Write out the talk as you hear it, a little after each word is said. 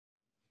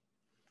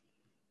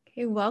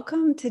Hey,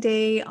 welcome.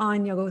 Today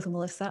on Yoga with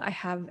Melissa. I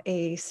have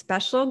a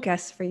special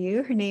guest for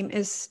you. Her name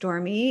is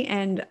Stormy,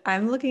 and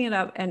I'm looking it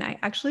up. And I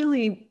actually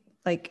only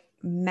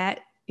met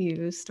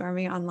you,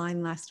 Stormy,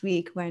 online last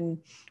week when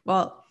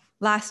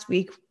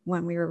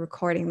we were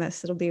recording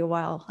this. It'll be a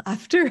while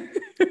after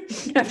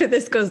after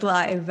this goes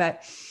live,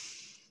 but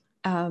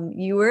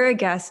you were a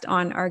guest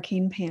on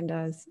Arcane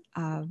Panda's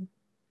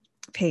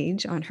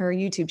page on her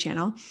YouTube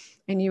channel.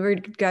 And you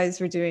guys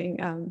were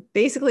doing,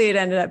 basically it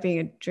ended up being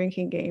a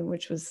drinking game,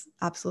 which was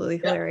absolutely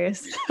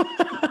hilarious,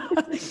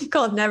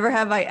 called Never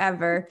Have I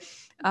Ever,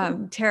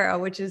 tarot,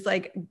 which is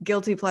like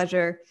guilty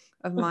pleasure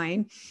of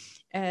mine.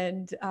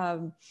 And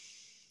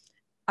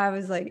I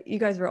was like, you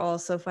guys were all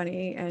so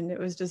funny. And it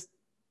was just,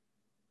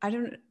 I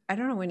don't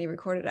know when you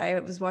recorded. I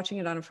was watching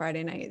it on a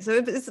Friday night. So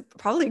it's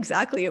probably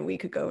exactly a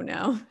week ago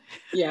now.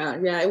 Yeah.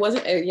 It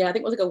wasn't, I think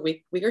it was like a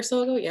week or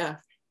so ago. Yeah.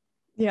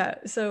 Yeah.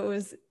 So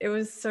it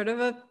was sort of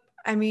a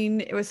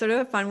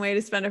fun way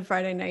to spend a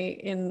Friday night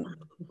in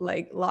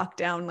like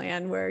lockdown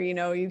land where,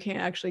 you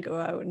can't actually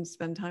go out and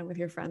spend time with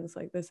your friends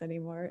like this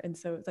anymore. And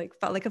so it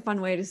felt like a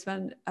fun way to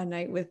spend a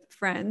night with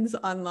friends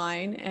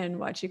online and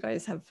watch you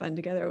guys have fun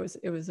together.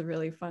 It was a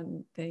really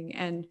fun thing.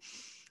 And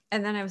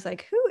then I was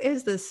like, who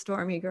is this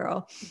Stormy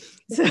girl?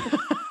 So,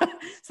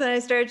 so I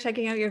started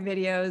checking out your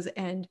videos,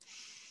 and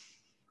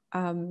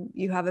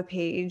you have a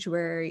page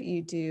where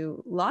you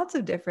do lots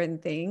of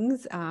different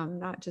things,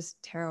 not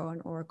just tarot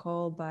and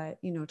oracle, but,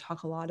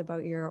 talk a lot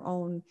about your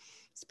own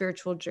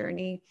spiritual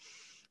journey.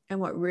 And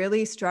what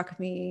really struck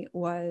me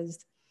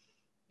was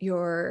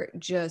your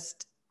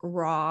just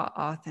raw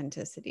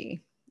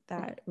authenticity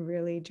that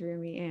really drew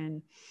me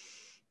in.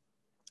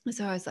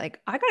 So I was like,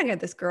 I gotta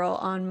get this girl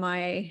on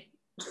my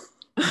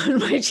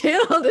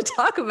channel to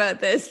talk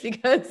about this,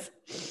 because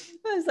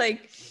I was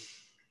like,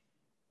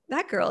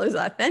 that girl is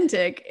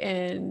authentic,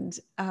 and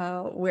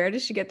where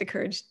does she get the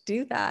courage to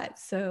do that?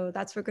 So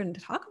that's what we're going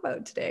to talk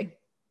about today.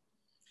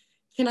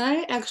 Can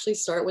I actually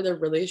start with a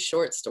really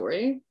short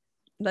story?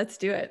 Let's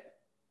do it.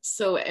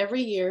 So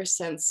every year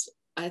since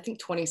I think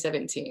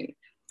 2017,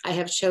 I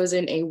have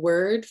chosen a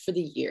word for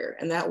the year,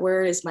 and that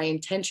word is my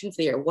intention for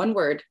the year. One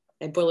word.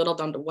 I boil it all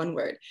down to one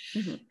word,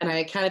 and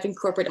I kind of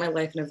incorporate my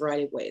life in a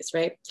variety of ways,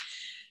 right?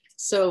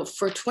 So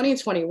for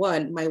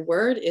 2021, my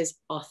word is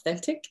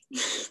authentic.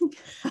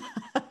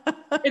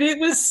 And it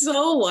was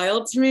so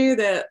wild to me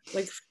that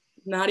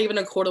not even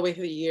a quarter way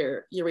through the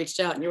year, you reached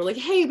out and you were like,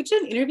 hey, we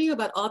did an interview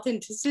about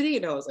authenticity.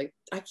 And I was like,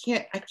 I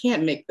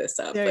can't make this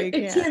up. No, you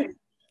can't.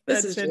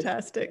 This is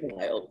fantastic.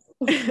 Wild.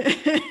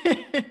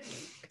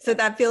 So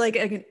that feel like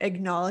an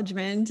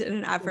acknowledgement and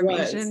an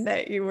affirmation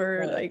that you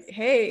were like,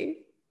 hey,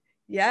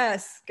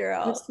 yes,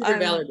 girl. That's super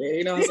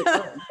validated. I was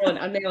like, oh,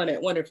 I'm nailing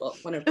it. Wonderful.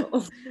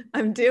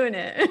 I'm doing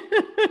it.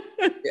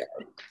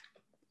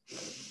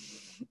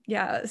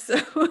 Yeah. So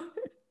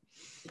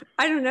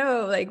I don't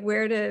know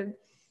where to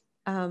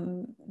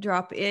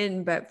drop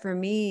in, but for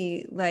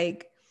me,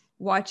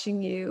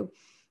 watching you're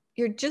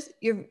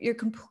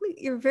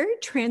very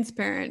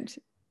transparent.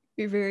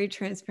 You're very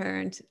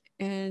transparent,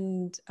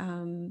 and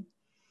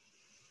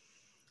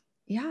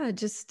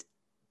just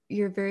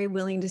you're very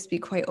willing to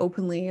speak quite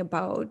openly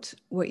about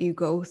what you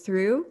go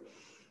through,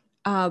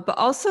 but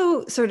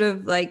also sort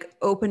of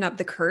open up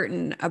the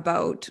curtain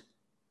about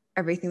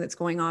everything that's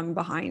going on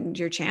behind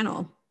your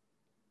channel.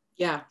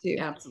 Yeah,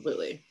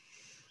 absolutely.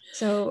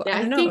 So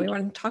I don't know, we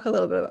want to talk a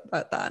little bit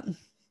about that.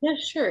 Yeah,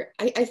 sure.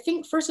 I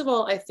think, first of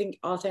all, I think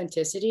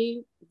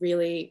authenticity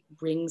really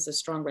brings a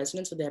strong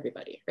resonance with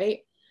everybody, right?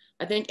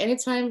 I think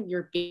anytime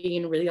you're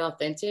being really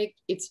authentic,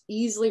 it's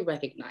easily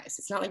recognized.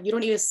 It's not like you don't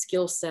need a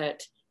skill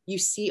set. You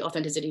see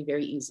authenticity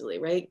very easily,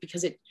 right?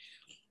 Because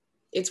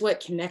it's what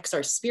connects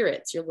our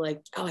spirits. You're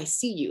like, oh, I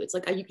see you. It's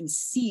like you can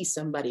see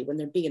somebody when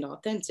they're being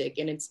authentic.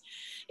 And it's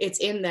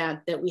in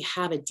that we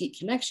have a deep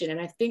connection.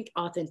 And I think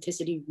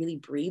authenticity really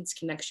breeds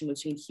connection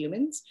between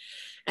humans.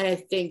 And I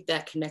think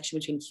that connection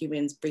between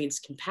humans breeds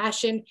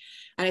compassion.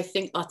 And I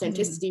think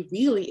authenticity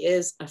really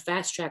is a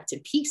fast track to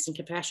peace and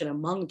compassion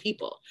among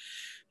people,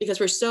 because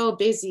we're so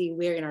busy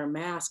wearing our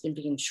mask and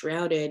being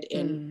shrouded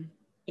in,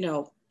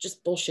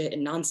 just bullshit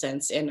and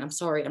nonsense. And I'm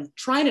sorry, I'm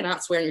trying to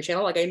not swear on your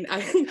channel.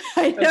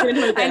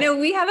 I know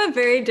we have a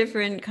very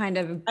different kind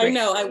of. I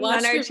know. I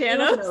watched on our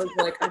channel. And I was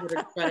like, I'm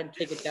gonna try to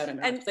take it down a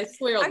notch. And I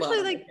swear a lot.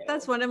 Actually,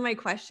 that's one of my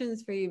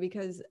questions for you,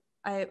 because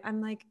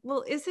I'm like,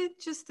 well, is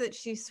it just that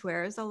she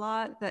swears a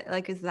lot?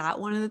 That is that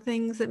one of the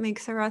things that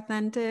makes her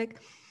authentic?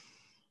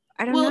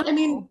 I don't know. I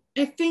mean,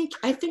 I think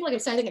like I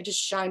said, I think it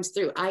just shines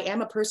through. I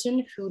am a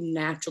person who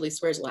naturally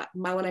swears a lot.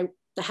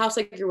 The house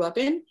I grew up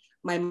in,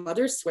 my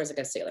mother swears like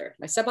a sailor.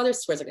 My stepmother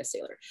swears like a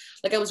sailor.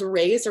 I was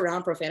raised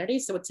around profanity,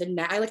 so it's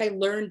I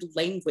learned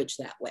language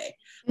that way.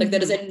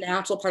 That is a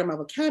natural part of my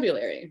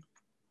vocabulary.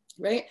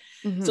 right?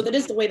 Mm-hmm. So that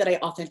is the way that I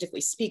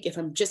authentically speak. If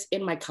I'm just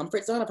in my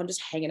comfort zone, if I'm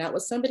just hanging out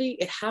with somebody,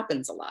 it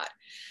happens a lot.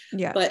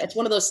 Yeah. But it's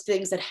one of those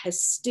things that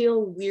has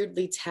still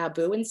weirdly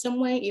taboo in some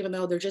way, even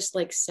though they're just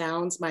like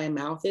sounds my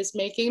mouth is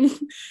making.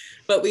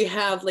 But we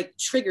have like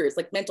triggers,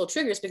 like mental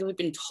triggers, because we've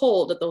been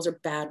told that those are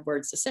bad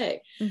words to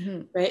say.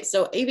 Mm-hmm. Right.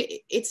 So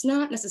it's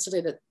not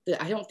necessarily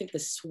that I don't think the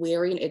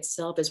swearing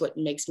itself is what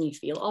makes me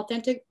feel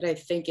authentic, but I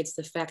think it's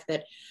the fact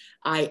that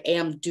I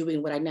am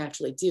doing what I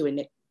naturally do.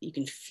 And you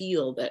can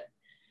feel that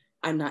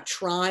I'm not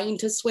trying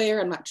to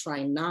swear. I'm not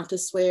trying not to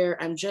swear.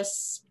 I'm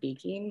just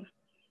speaking.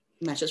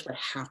 And that's just what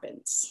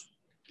happens.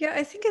 Yeah,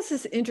 I think it's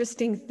this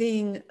interesting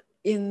thing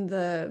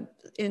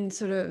in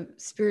sort of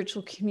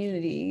spiritual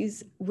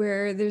communities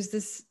where there is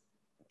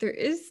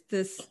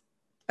this,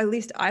 at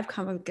least I've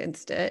come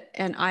against it,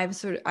 and I've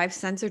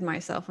censored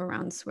myself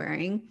around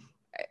swearing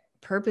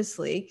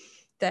purposely,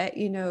 that,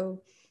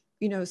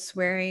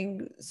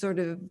 swearing sort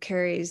of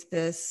carries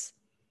this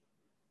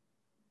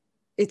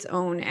its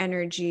own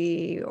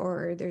energy,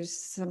 or there's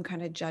some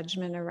kind of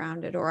judgment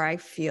around it, or I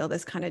feel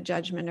this kind of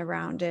judgment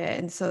around it.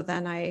 And so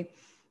then I,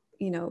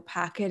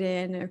 pack it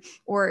in,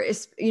 or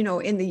it's,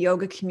 in the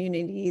yoga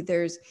community,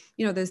 there's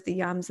the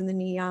yams and the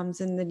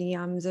niyams, and the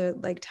niyams are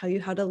like tell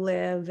you how to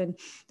live, and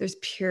there's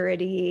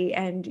purity,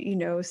 and,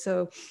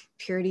 so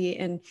purity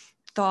and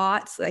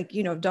thoughts, like,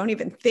 don't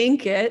even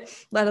think it,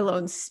 let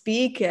alone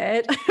speak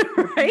it.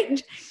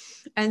 Right.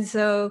 And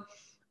so,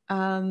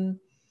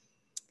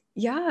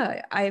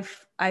 yeah,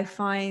 I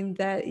find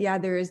that, yeah,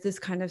 there is this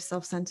kind of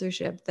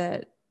self-censorship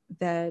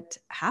that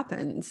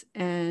happens,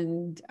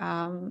 and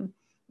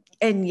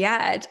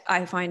yet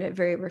I find it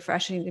very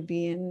refreshing to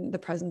be in the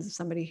presence of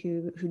somebody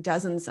who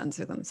doesn't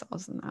censor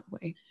themselves in that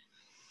way.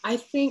 I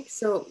think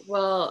so.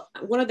 Well,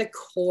 one of the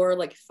core,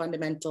 like,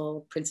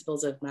 fundamental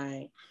principles of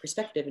my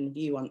perspective and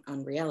view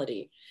on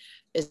reality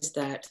is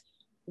that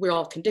we're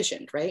all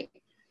conditioned, right?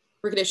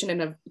 We're conditioned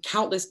in a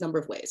countless number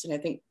of ways. And I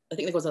think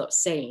that goes without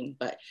saying,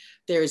 but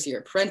there's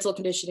your parental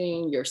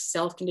conditioning, your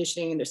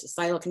self-conditioning, there's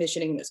societal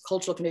conditioning, there's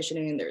cultural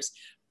conditioning, there's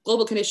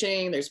global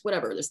conditioning, there's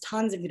whatever, there's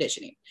tons of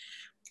conditioning.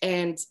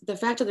 And the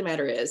fact of the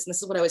matter is, and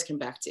this is what I always come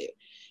back to,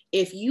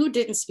 if you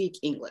didn't speak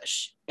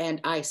English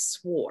and I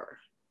swore,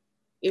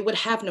 it would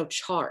have no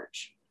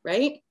charge,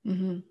 right?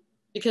 Mm-hmm.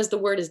 Because the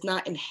word is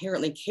not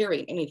inherently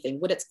carrying anything.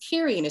 What it's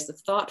carrying is the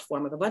thought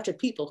form of a bunch of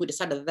people who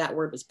decided that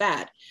word was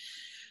bad.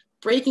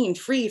 Breaking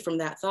free from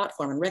that thought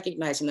form and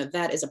recognizing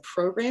that is a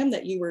program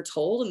that you were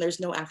told, and there's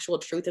no actual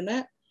truth in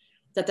that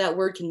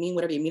word can mean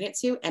whatever you mean it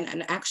to,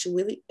 and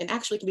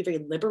actually can be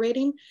very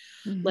liberating.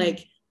 Mm-hmm.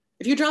 Like,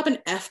 if you drop an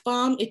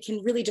F-bomb, it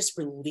can really just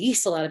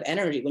release a lot of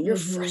energy when you're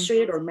mm-hmm.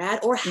 frustrated or mad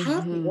or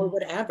happy mm-hmm. or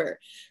whatever,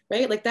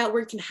 right? Like, that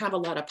word can have a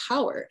lot of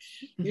power.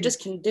 Mm-hmm. You're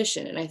just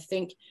conditioned. And I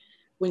think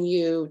when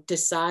you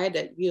decide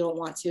that you don't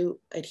want to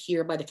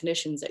adhere by the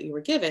conditions that you were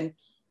given,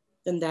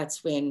 then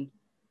that's when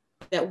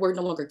that word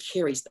no longer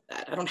carries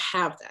that. I don't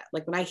have that.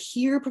 Like, when I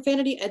hear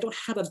profanity, I don't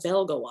have a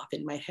bell go off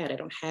in my head. I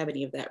don't have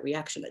any of that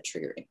reaction, that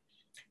triggering.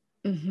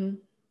 Mm-hmm.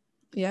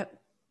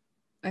 Yep.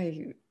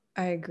 I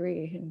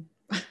agree. And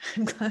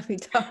I'm glad we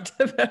talked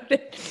about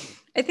it.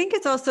 I think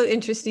it's also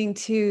interesting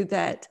too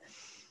that,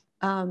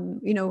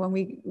 when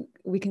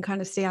we can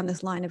kind of stay on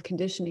this line of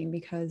conditioning,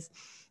 because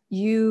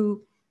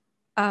you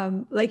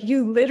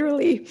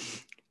literally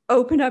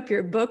open up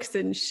your books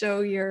and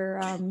show your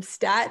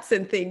stats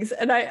and things.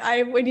 And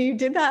I when you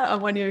did that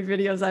on one of your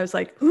videos, I was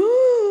like,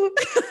 ooh,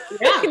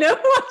 yeah.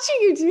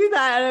 Watching you do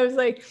that. And I was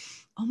like,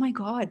 oh my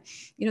God,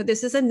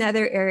 this is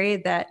another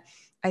area that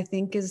I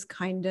think is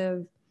kind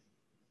of,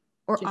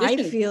 or I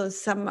feel is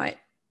somewhat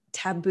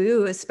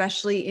taboo,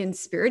 especially in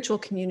spiritual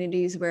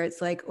communities, where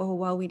it's like, oh,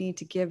 well, we need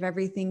to give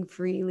everything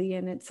freely.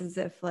 And it's as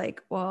if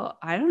like, well,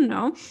 I don't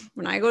know.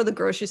 When I go to the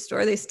grocery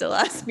store, they still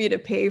ask me to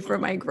pay for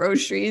my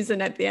groceries.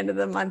 And at the end of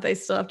the month, I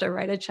still have to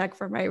write a check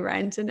for my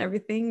rent and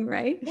everything.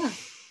 Right. Yeah.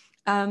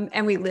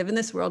 And we live in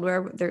this world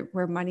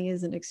where money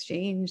is an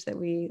exchange that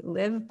we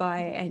live by.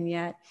 And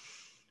yet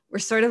we're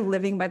sort of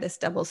living by this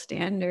double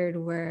standard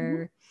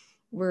where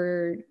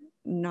we're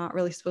not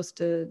really supposed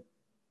to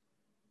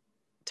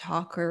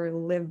talk or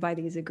live by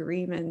these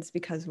agreements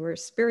because we're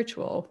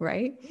spiritual,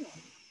 right?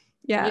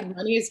 Yeah. I mean,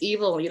 money is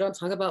evil. You don't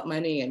talk about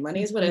money, and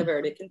money is whatever.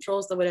 It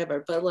controls the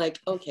whatever. But like,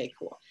 okay,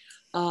 cool.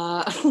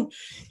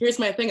 Here's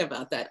my thing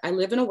about that. I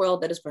live in a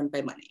world that is run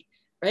by money,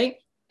 right?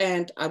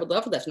 And I would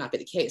love for that to not be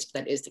the case, but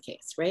that is the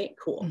case, right?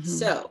 Cool. Mm-hmm.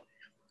 So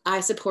I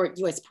support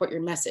you. I support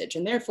your message.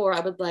 And therefore, I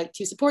would like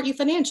to support you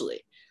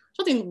financially.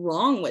 Nothing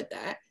wrong with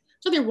that.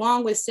 There's nothing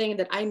wrong with saying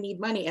that I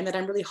need money and that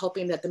I'm really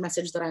hoping that the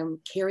message that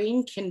I'm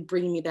carrying can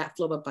bring me that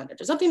flow of abundance.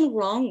 There's nothing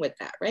wrong with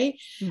that, right?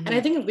 Mm-hmm. And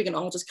I think if we can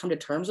all just come to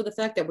terms with the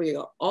fact that we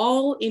are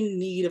all in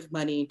need of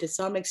money to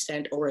some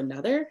extent or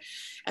another,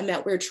 and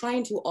that we're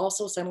trying to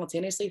also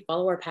simultaneously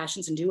follow our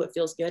passions and do what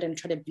feels good and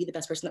try to be the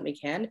best person that we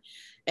can.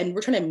 And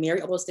we're trying to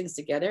marry all those things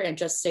together and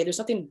just say there's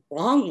nothing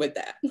wrong with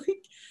that.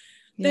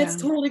 That's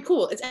totally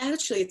cool.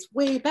 It's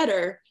way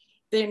better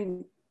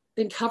than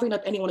covering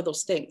up any one of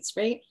those things,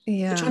 right?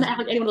 Yeah. But trying to act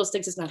like any one of those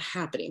things is not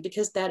happening,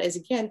 because that is,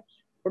 again,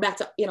 we're back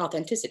to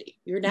inauthenticity.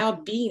 You're now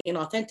being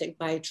inauthentic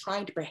by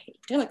trying to pretend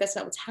like that's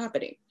not what's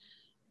happening,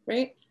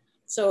 right?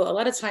 So a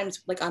lot of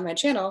times, like on my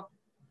channel,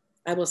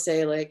 I will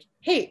say like,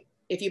 hey,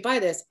 if you buy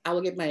this, I will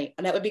give money.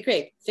 And that would be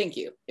great. Thank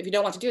you. If you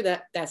don't want to do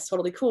that, that's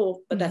totally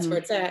cool, but that's where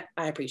it's at.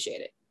 I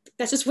appreciate it.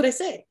 That's just what I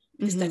say,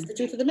 because that's the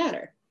truth of the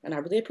matter. And I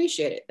really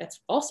appreciate it.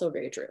 That's also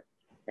very true,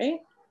 right?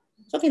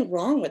 There's nothing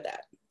wrong with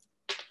that.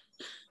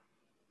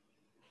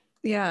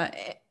 Yeah.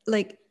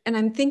 Like, and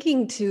I'm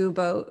thinking too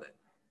about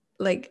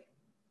like,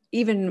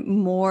 even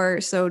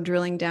more so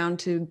drilling down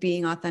to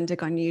being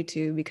authentic on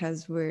YouTube,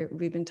 because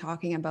we've been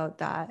talking about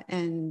that,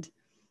 and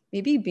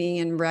maybe being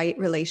in right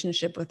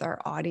relationship with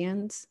our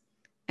audience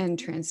and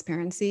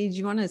transparency. Do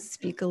you want to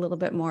speak a little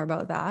bit more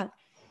about that?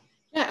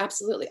 Yeah,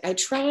 absolutely. I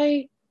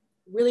try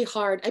really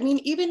hard. I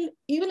mean, even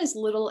as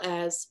little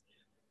as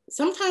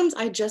sometimes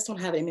I just don't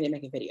have anything to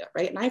make a video,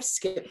 right? And I've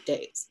skipped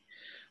days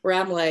where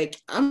I'm like,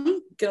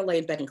 I'm gonna lay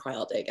in bed and cry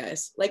all day,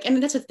 guys. Like,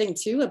 and that's the thing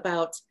too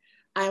about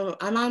I'm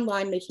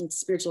online making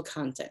spiritual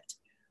content.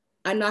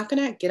 I'm not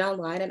gonna get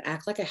online and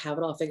act like I have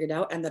it all figured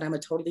out and that I'm a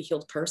totally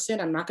healed person.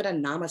 I'm not gonna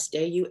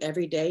namaste you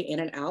every day in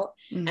and out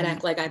and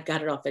act like I've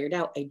got it all figured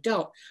out. I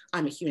don't.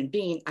 I'm a human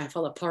being. I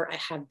fall apart. I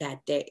have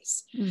bad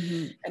days.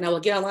 And I will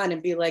get online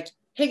and be like,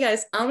 hey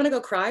guys, I'm gonna go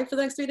cry for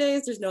the next 3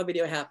 days. There's no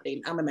video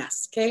happening. I'm a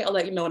mess. Okay, I'll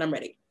let you know when I'm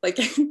ready. Like,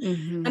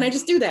 and I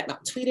just do that. And I'll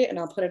tweet it and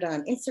I'll put it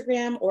on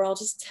Instagram, or I'll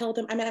just tell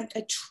them. I mean,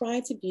 I try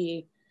to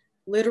be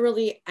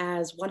literally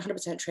as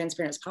 100%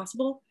 transparent as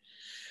possible.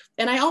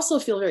 And I also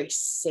feel very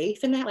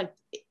safe in that. Like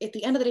at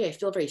the end of the day, I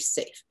feel very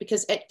safe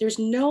because there's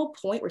no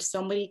point where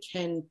somebody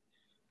can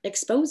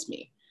expose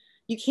me.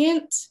 You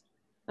can't.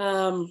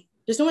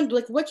 There's no one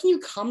like, what can you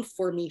come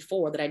for me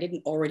for that I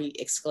didn't already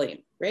exclaim,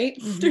 right?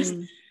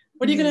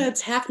 What are you going to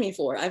attack me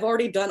for? I've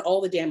already done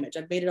all the damage.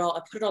 I've made it all,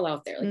 I put it all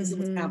out there. Like, this is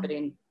what's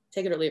happening.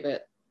 Take it or leave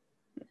it.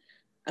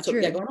 That's what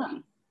we got going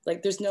on.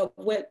 Like, there's no,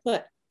 what?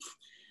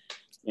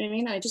 You know what I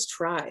mean? I just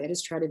try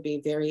to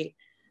be very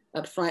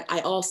upfront.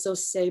 I also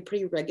say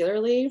pretty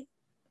regularly,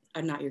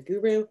 I'm not your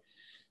guru.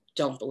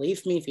 Don't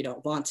believe me if you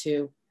don't want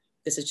to.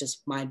 This is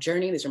just my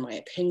journey. These are my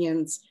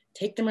opinions.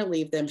 Take them or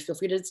leave them. Feel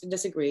free to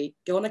disagree.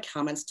 Go in the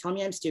comments. Tell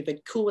me I'm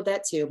stupid. Cool with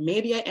that too.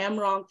 Maybe I am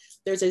wrong.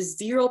 There's a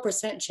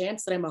 0%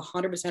 chance that I'm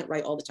 100%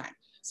 right all the time.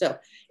 So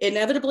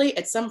inevitably,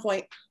 at some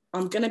point,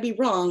 I'm going to be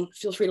wrong.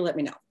 Feel free to let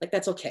me know. Like,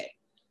 that's okay.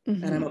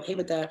 And I'm okay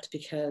with that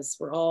because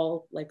we're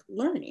all like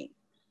learning.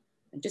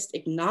 And just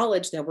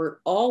acknowledge that we're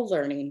all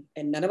learning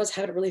and none of us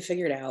have it really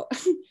figured out.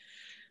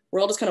 We're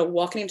all just kind of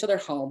walking each other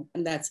home,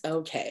 and that's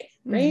okay,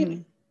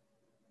 right?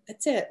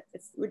 That's it.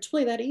 It's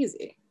really that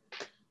easy.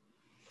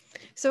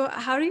 So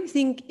how do you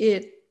think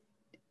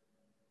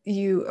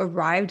you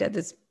arrived at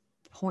this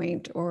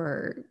point,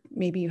 or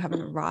maybe you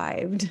haven't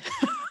arrived,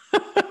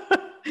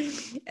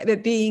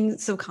 but being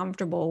so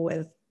comfortable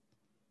with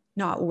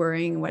not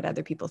worrying what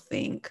other people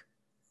think?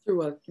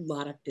 Through a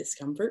lot of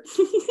discomfort.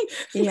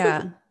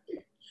 Yeah.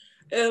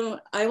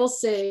 I will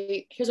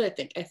say, here's what I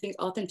think. I think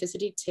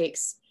authenticity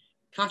takes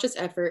conscious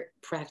effort,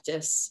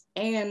 practice,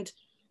 and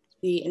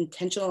the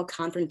intentional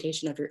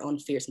confrontation of your own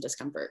fears and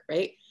discomfort,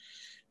 right?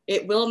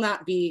 It will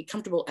not be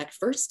comfortable at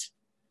first,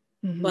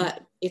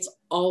 but it's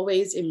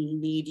always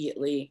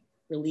immediately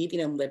relieving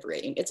and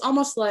liberating. It's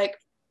almost like,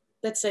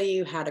 let's say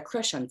you had a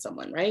crush on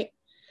someone, right?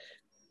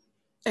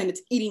 And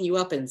it's eating you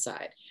up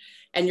inside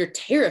and you're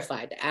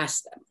terrified to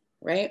ask them,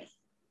 right?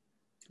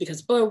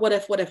 Because, oh, what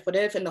if,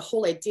 and the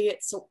whole idea,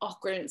 it's so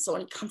awkward and so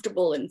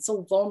uncomfortable and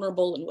so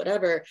vulnerable and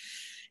whatever.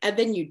 And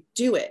then you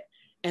do it.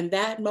 And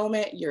that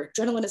moment, your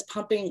adrenaline is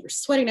pumping, you're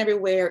sweating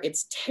everywhere.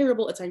 It's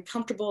terrible. It's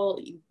uncomfortable.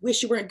 You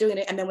wish you weren't doing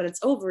it. And then when it's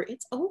over,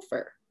 it's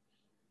over.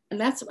 And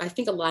that's, I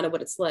think, a lot of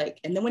what it's like.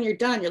 And then when you're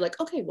done, you're like,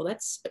 okay, well,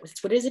 that's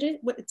what is it?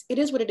 It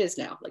is what it is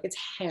now. Like, it's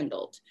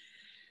handled.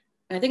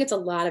 And I think it's a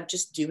lot of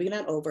just doing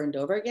that over and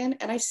over again.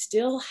 And I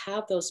still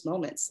have those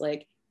moments.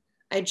 Like,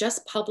 I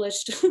just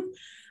published,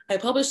 I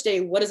published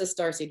a What is a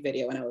Starseed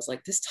video. And I was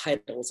like, this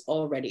title is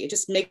already, it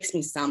just makes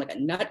me sound like a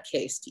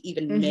nutcase to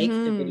even make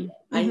the video.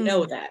 I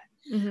know that.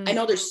 I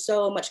know there's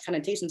so much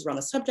connotations around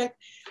the subject.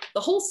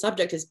 The whole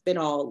subject has been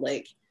all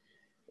like,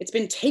 it's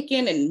been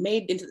taken and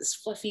made into this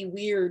fluffy,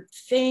 weird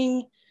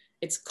thing.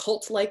 It's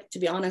cult-like, to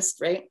be honest,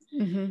 right?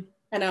 And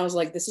I was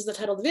like, this is the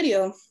title of the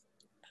video.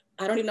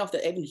 I don't even know if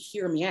they even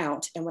hear me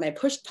out. And when I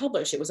pushed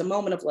publish, it was a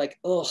moment of like,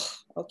 oh,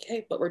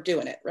 okay, but we're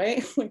doing it,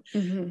 right?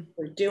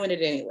 We're doing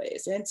it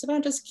anyways. And it's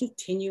about just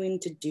continuing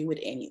to do it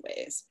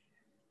anyways.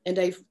 And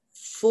I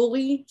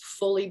fully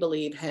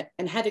believe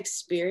and have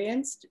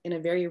experienced in a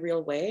very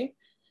real way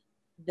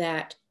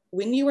that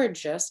when you are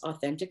just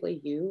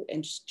authentically you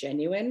and just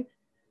genuine,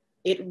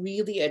 it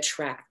really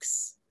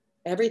attracts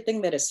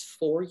everything that is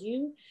for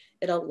you.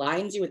 It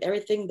aligns you with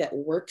everything that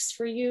works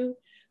for you.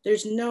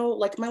 There's no,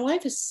 like, my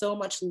life is so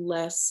much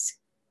less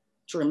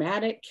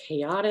dramatic,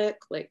 chaotic.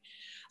 Like,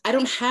 I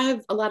don't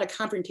have a lot of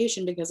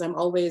confrontation because I'm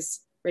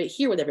always right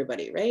here with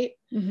everybody, right?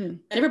 And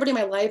everybody in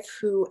my life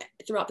who,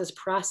 throughout this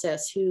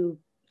process, who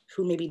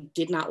maybe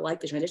did not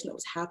like the transition that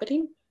was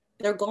happening,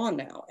 they're gone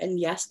now. And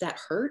yes, that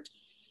hurt.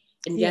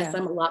 And yes,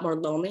 I'm a lot more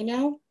lonely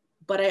now,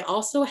 but I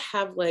also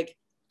have like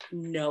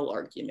no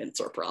arguments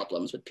or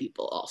problems with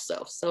people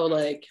also. So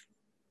like,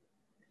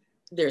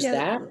 there's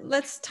that.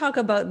 Let's talk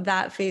about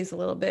that phase a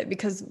little bit,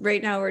 because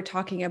right now we're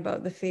talking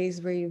about the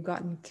phase where you've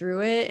gotten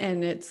through it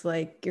and it's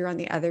like you're on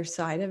the other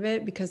side of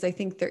it, because I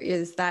think there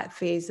is that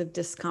phase of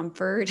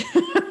discomfort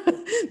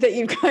that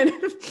you've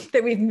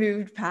that we've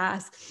moved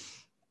past,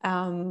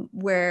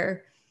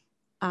 where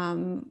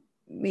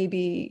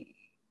maybe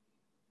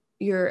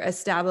you're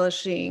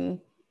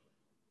establishing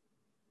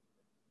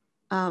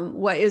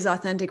what is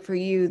authentic for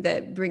you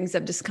that brings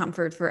up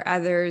discomfort for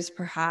others,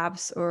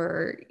 perhaps,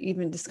 or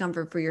even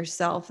discomfort for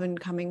yourself and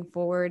coming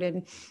forward,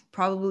 and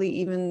probably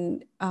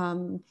even,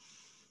 some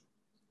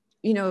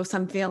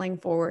failing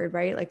forward,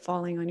 right? Like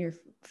falling on your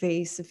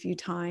face a few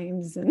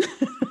times and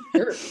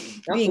Sure.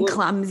 being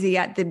clumsy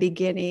at the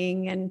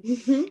beginning.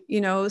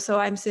 And, so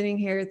I'm sitting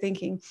here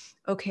thinking,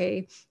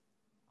 okay,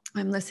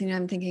 I'm listening,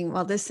 I'm thinking,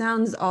 well, this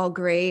sounds all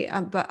great,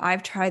 but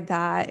I've tried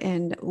that,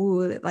 and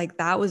like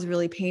that was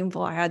really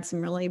painful. I had some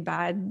really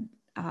bad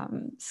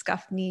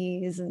scuffed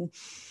knees, and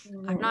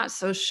I'm not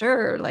so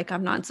sure. Like,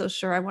 I'm not so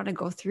sure I want to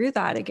go through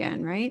that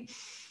again, right?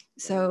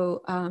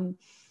 So,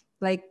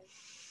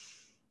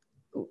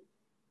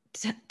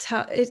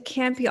 it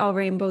can't be all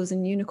rainbows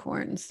and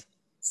unicorns.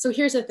 So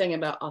here's the thing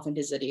about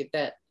authenticity,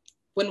 that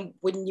when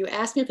you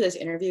asked me for this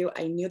interview,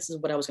 I knew this is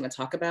what I was going to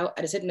talk about.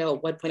 I just didn't know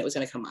at what point it was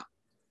going to come up.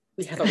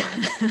 We have a lot.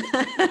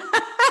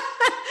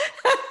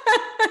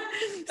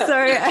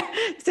 Sorry,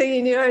 so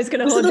you knew I was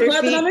going to hold your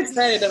feet. I'm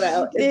excited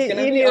about. You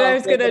knew I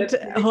was going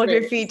to hold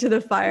your feet to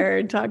the fire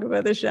and talk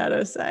about the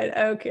shadow side.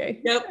 Okay.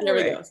 Yep. Here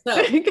we go.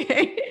 So,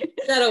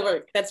 shadow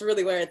work. That's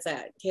really where it's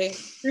at. Okay.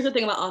 Here's the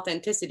thing about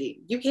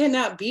authenticity. You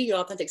cannot be your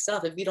authentic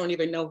self if you don't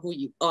even know who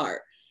you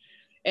are.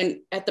 And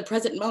at the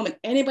present moment,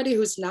 anybody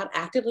who's not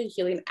actively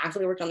healing,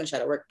 actively working on the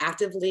shadow work,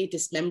 actively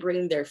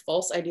dismembering their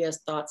false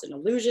ideas, thoughts, and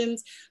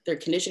illusions, their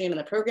conditioning and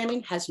the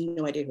programming, has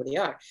no idea who they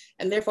are,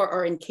 and therefore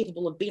are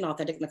incapable of being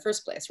authentic in the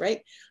first place,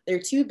 right? They're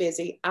too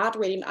busy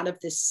operating out of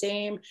the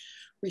same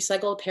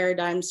recycled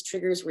paradigms,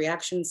 triggers,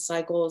 reactions,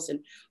 cycles,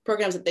 and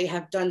programs that they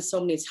have done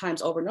so many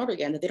times over and over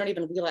again that they don't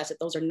even realize that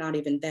those are not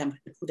even them,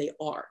 who they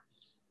are.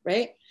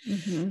 Right?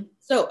 Mm-hmm.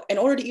 So in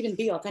order to even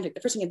be authentic,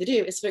 the first thing you have to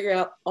do is figure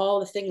out all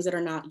the things that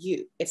are not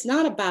you. It's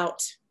not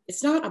about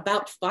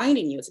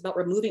finding you. It's about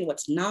removing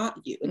what's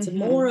not you. It's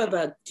more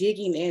about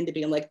digging into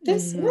being like,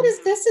 this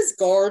is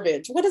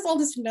garbage. What is all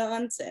this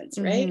nonsense,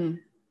 right? And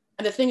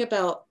the thing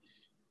about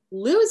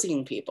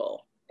losing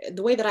people,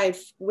 the way that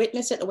I've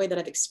witnessed it, the way that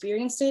I've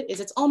experienced it, is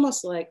it's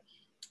almost like,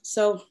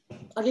 so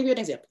I'll give you an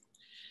example.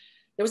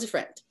 There was a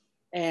friend,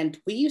 and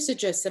we used to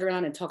just sit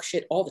around and talk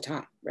shit all the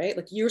time, right?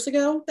 Like years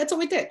ago, that's what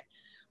we did.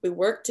 We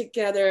worked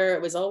together.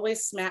 It was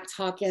always smack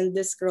talking,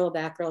 this girl,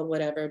 that girl,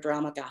 whatever,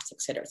 drama, gossip,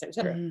 et cetera, et cetera, et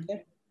cetera.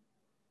 Okay?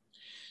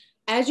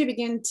 As you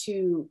begin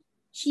to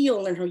heal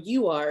and learn who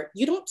you are,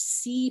 you don't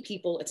see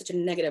people in such a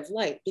negative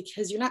light,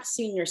 because you're not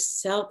seeing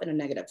yourself in a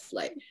negative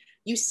light.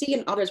 You see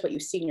in others what you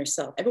see in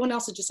yourself. Everyone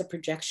else is just a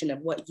projection of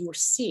what you're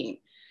seeing.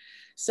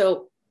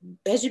 So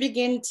as you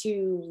begin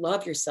to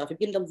love yourself, you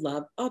begin to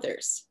love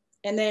others.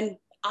 And then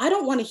I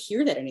don't want to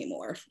hear that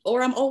anymore.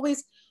 Or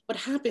what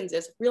happens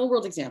is, real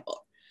world example.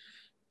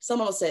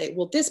 Someone will say,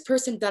 well, this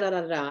person, da, da,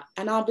 da, da.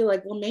 And I'll be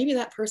like, well, maybe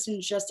that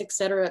person just, et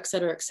cetera, et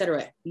cetera, et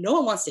cetera. No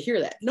one wants to hear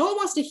that. No one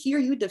wants to hear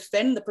you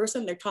defend the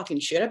person they're talking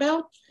shit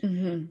about.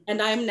 And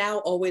I'm now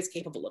always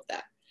capable of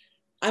that.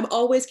 I'm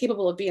always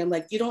capable of being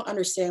like, you don't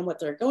understand what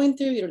they're going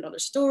through. You don't know their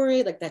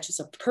story. Like, that's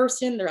just a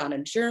person. They're on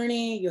a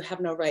journey. You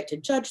have no right to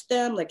judge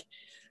them. Like,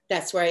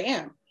 that's where I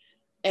am.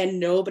 And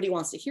nobody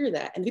wants to hear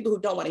that. And people who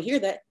don't want to hear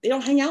that, they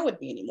don't hang out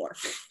with me anymore.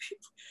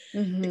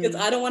 Because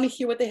I don't want to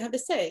hear what they have to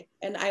say.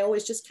 And I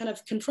always just kind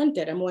of confront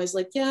it. I'm always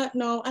like, yeah,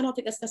 no, I don't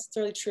think that's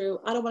necessarily true.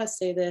 I don't want to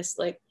say this.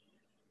 Like,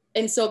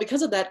 and so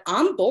because of that,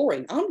 I'm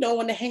boring. I'm no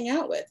one to hang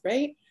out with,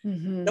 right?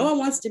 No one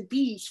wants to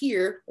be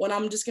here when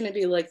I'm just going to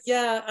be like,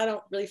 yeah, I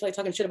don't really feel like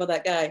talking shit about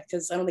that guy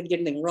because I don't think he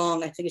did anything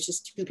wrong. I think it's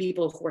just two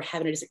people who are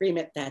having a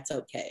disagreement. That's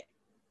okay,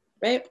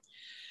 right?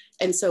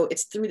 And so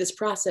it's through this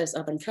process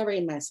of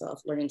uncovering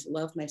myself, learning to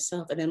love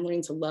myself, and then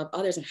learning to love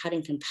others and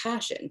having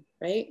compassion,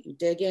 right? You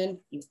dig in,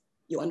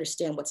 you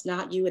understand what's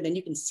not you, and then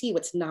you can see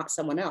what's not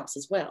someone else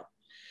as well.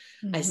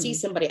 I see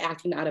somebody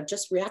acting out of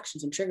just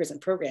reactions and triggers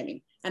and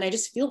programming, and I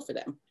just feel for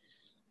them,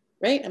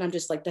 right? And I'm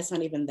just like, that's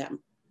not even them.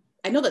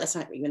 I know that that's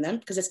not even them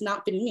because it's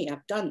not been me.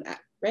 I've done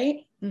that,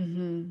 right?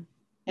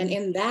 And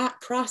in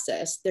that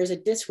process, there's a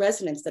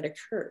disresonance that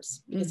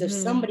occurs because if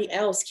somebody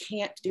else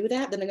can't do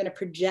that, then they're going to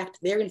project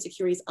their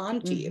insecurities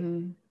onto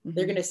you.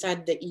 They're going to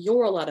decide that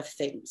you're a lot of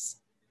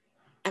things.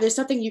 And there's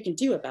nothing you can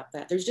do about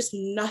that. There's just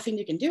nothing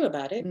you can do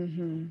about it.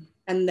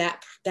 And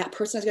that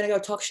person is going to go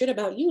talk shit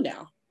about you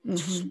now.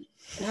 And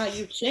how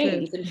you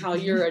changed and how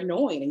you're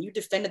annoying and you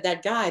defended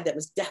that guy that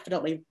was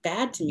definitely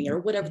bad to me or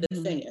whatever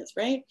the thing is,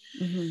 right?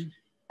 And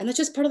that's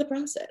just part of the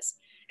process.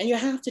 And you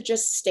have to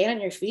just stand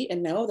on your feet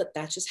and know that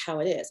that's just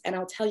how it is. And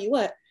I'll tell you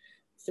what,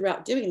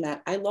 throughout doing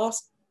that, I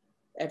lost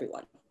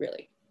everyone,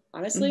 really.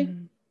 Honestly,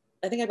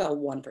 I think I got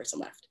one person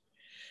left.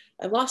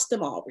 I've lost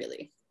them all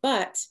really.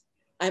 But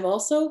I've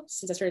also,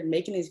 since I started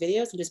making these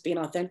videos and just being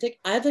authentic,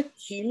 I've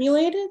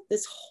accumulated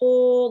this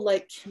whole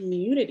like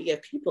community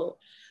of people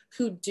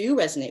who do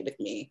resonate with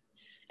me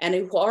and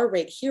who are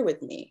right here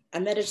with me.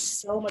 And that is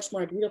so much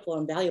more beautiful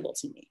and valuable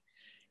to me.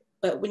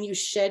 But when you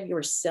shed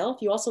yourself,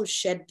 you also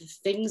shed the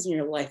things in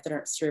your life that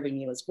aren't serving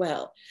you as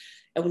well.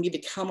 And when you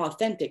become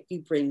authentic,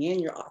 you bring in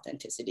your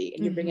authenticity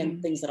and you bring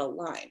in things that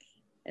align.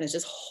 And it's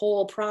this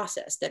whole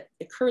process that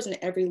occurs in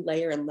every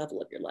layer and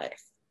level of your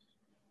life.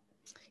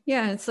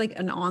 Yeah, it's like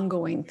an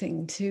ongoing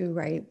thing too,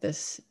 right?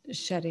 This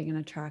shedding and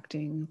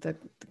attracting, the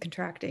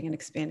contracting and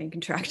expanding,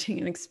 contracting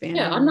and expanding.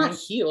 Yeah, I'm not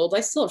healed.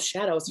 I still have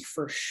shadows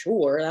for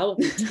sure. I will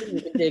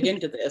continue to dig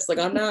into this. Like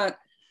I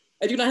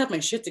do not have my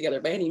shit together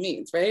by any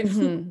means, right?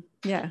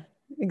 Yeah,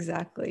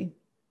 exactly.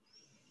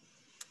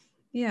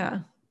 Yeah.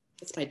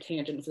 That's my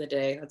tangent for the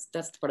day.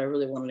 That's what I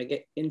really wanted to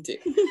get into.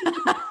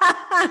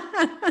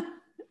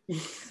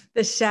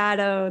 The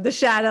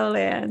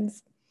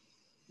Shadowlands.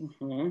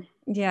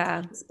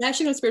 Yeah.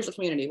 Especially in a spiritual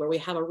community where we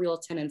have a real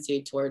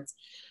tendency towards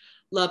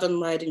love and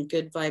light and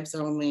good vibes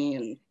only.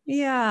 And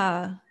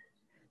yeah.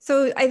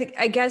 So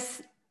I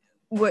guess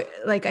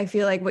I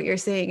feel like what you're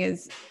saying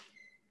is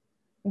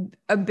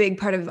a big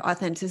part of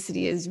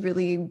authenticity is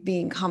really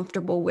being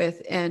comfortable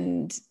with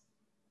and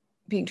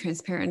being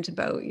transparent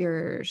about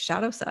your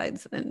shadow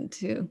sides then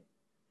too.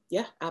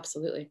 Yeah,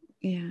 absolutely.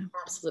 Yeah,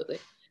 absolutely.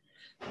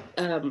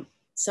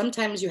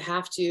 Sometimes you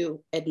have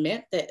to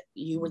admit that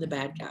you were the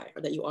bad guy,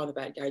 or that you are the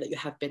bad guy, or that you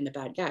have been the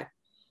bad guy.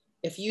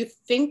 If you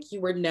think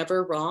you were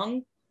never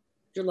wrong,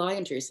 you're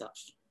lying to yourself.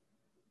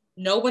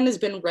 No one has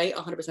been right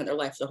 100% of their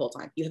life the whole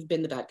time. You have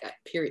been the bad guy,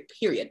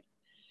 period.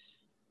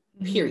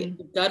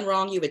 You've done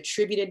wrong. You've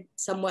attributed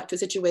somewhat to a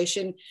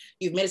situation.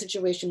 You've made a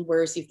situation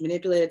worse. You've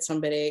manipulated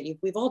somebody.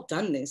 We've all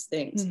done these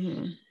things.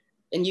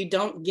 And you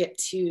don't get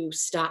to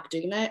stop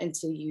doing that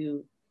until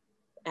you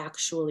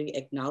actually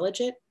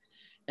acknowledge it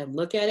and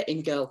look at it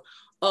and go,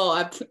 oh,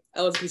 I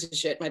was a piece of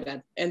shit, my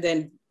bad. And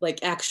then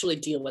like actually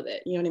deal with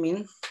it. You know what I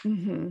mean?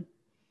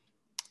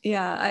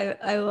 Yeah,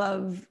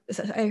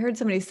 I heard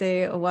somebody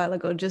say a while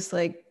ago, just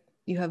like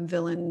you have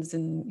villains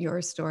in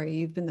your story,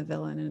 you've been the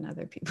villain in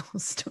other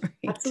people's story.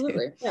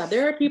 Absolutely. Too. Yeah,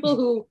 there are people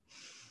who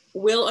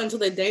will, until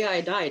the day I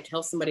die,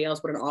 tell somebody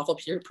else what an awful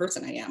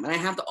person I am. And I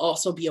have to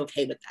also be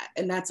okay with that.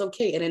 And that's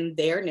okay. And in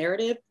their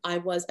narrative, I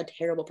was a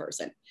terrible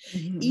person.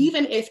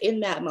 Even if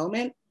in that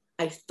moment,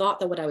 I thought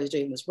that what I was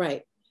doing was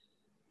right,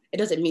 it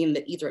doesn't mean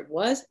that either it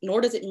was,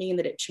 nor does it mean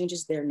that it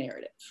changes their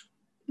narrative,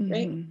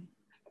 right?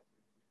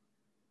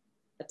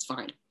 That's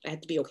fine. I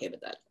had to be okay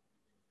with that.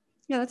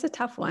 Yeah, that's a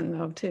tough one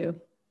though, too.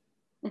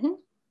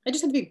 I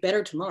just have to be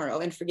better tomorrow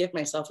and forgive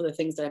myself for the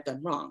things that I've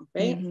done wrong,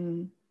 right?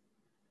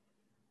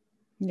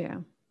 Yeah.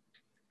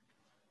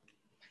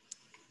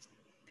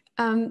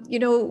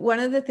 One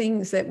of the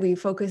things that we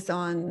focus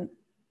on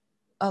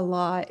a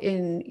lot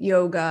in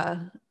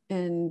yoga,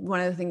 and one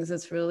of the things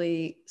that's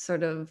really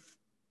sort of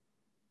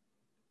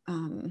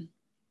front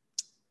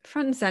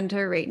and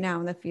center right now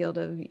in the field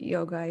of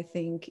yoga, I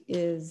think,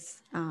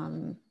 is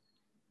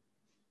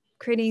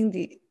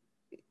creating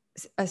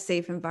a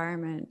safe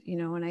environment,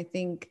 and I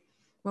think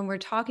when we're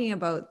talking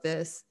about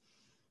this,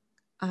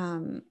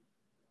 I'm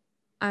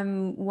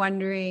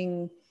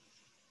wondering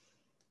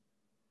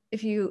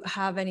if you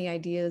have any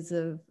ideas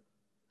of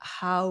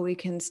how we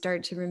can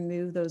start to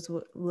remove those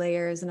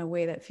layers in a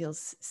way that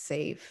feels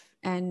safe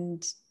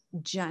and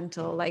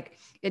gentle. Like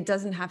it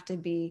doesn't have to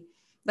be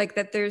like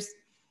that. There's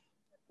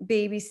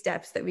baby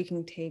steps that we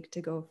can take to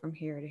go from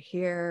here to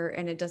here.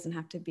 And it doesn't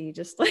have to be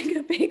just like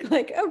a big,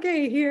 like,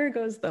 okay, here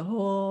goes the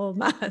whole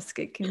mask.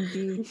 It can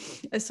be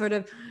a sort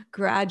of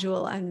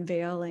gradual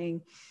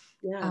unveiling.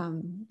 Yeah.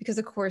 Because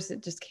of course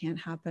it just can't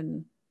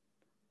happen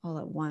all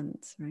at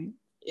once, right?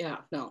 Yeah,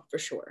 no, for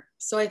sure.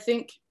 So I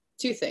think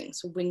two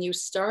things. When you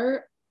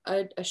start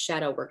a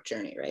shadow work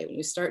journey, right? When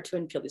you start to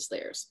unpeel these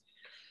layers,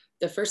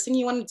 the first thing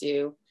you want to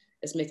do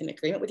is make an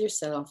agreement with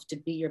yourself to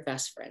be your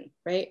best friend,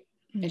 right?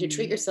 And to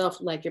treat yourself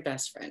like your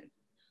best friend,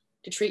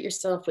 to treat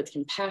yourself with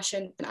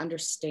compassion and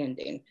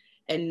understanding,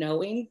 and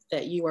knowing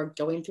that you are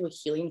going through a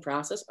healing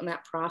process, and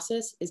that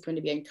process is going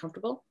to be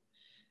uncomfortable.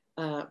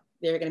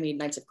 There are going to be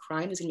nights of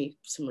crying. There's going to be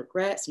some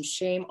regret, some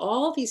shame,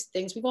 all these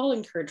things. We've all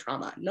incurred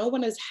trauma. No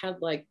one has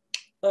had like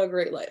a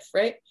great life,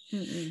 right?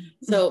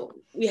 So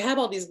we have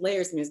all these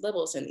layers and these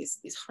levels and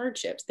these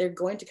hardships. They're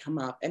going to come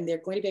up and they're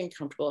going to be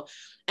uncomfortable.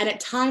 And at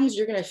times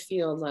you're going to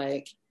feel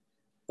like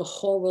the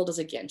whole world is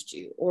against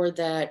you, or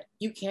that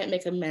you can't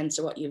make amends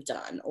to what you've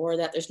done, or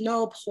that there's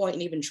no point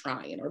in even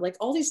trying, or like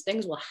all these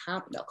things will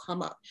happen. They'll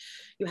come up.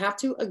 You have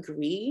to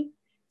agree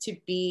to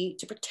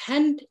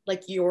pretend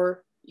like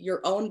you're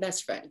your own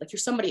best friend, like you're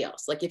somebody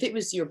else. Like if it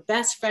was your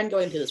best friend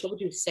going through this, what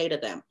would you say to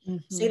them?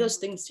 Say those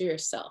things to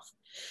yourself.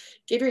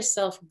 Give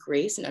yourself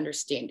grace and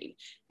understanding.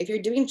 If you're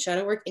doing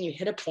shadow work and you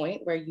hit a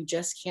point where you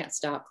just can't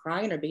stop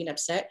crying or being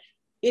upset,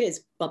 it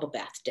is bubble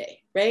bath day,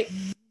 right?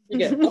 You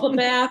get a bubble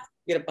bath,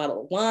 you get a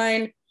bottle of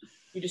wine,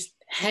 you just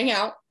hang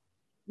out,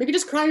 We could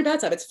just cry in a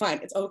bathtub. It's fine.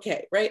 It's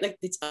okay, right? Like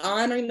it's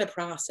honoring the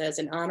process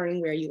and honoring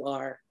where you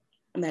are.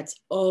 And that's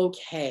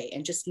okay.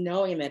 And just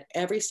knowing that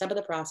every step of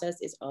the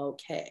process is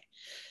okay.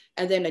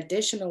 And then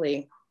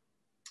additionally,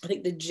 I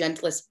think the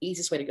gentlest,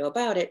 easiest way to go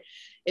about it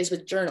is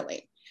with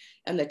journaling.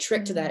 And the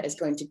trick to that is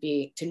going to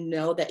be to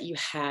know that you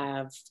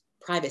have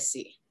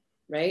privacy,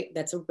 right?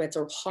 That's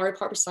a hard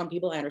part for some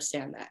people. I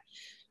understand that.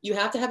 You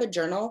have to have a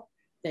journal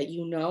that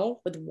you know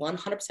with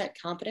 100%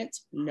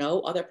 confidence no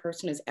other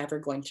person is ever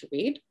going to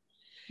read.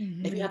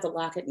 If you have to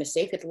lock it in a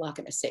safe, you have to lock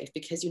it in a safe,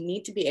 because you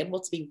need to be able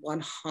to be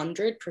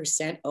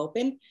 100%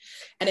 open.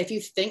 And if you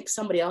think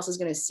somebody else is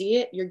going to see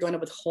it, you're going to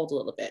withhold a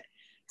little bit,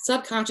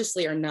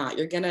 subconsciously or not.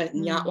 You're going to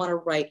not want to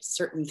write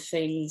certain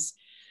things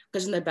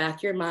because in the back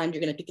of your mind,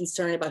 you're going to be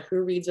concerned about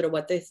who reads it or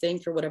what they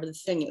think or whatever the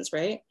thing is,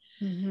 right?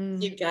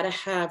 You've got to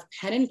have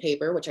pen and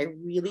paper, which I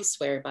really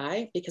swear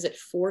by, because it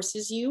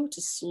forces you to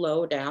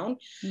slow down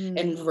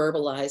and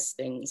verbalize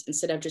things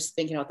instead of just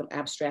thinking about them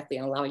abstractly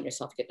and allowing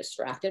yourself to get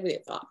distracted with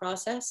your thought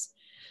process.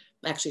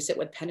 Actually sit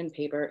with pen and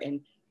paper and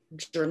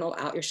journal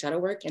out your shadow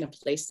work in a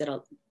place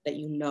that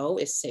you know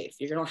is safe.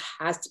 Your journal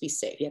has to be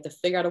safe. You have to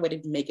figure out a way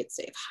to make it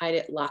safe, hide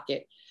it, lock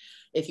it.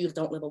 If you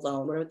don't live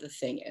alone, whatever the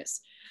thing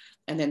is.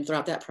 And then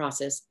throughout that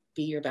process,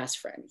 be your best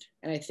friend.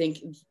 And I think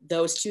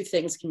those two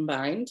things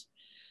combined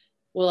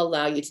will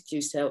allow you to do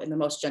so in the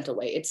most gentle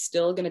way. It's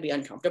still going to be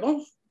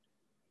uncomfortable.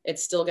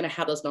 It's still going to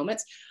have those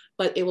moments,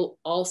 but it will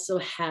also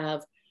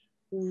have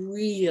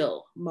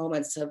real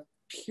moments of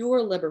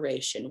pure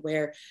liberation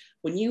where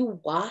when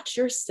you watch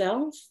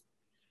yourself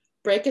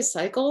break a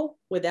cycle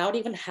without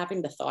even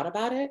having the thought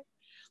about it,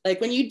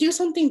 like when you do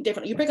something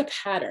different, you break a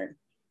pattern.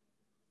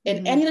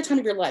 In any other time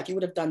of your life, you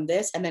would have done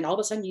this, and then all of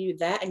a sudden you do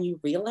that, and you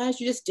realize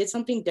you just did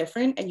something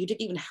different, and you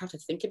didn't even have to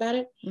think about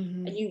it,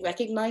 and you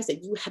recognize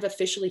that you have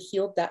officially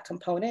healed that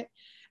component,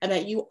 and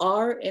that you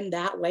are in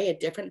that way a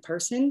different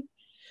person.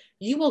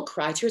 You will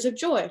cry tears of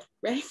joy,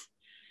 right?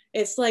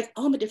 It's like,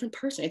 oh, I'm a different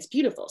person. It's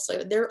beautiful. So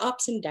there are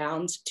ups and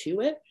downs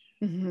to it,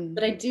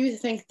 but I do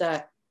think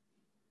that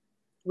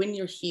when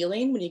you're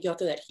healing, when you go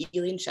through that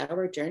healing shadow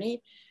work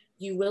journey,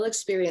 you will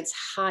experience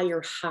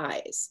higher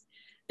highs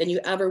than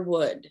you ever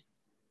would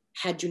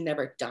had you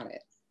never done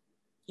it.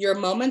 Your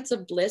moments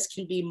of bliss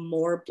can be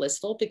more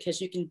blissful because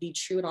you can be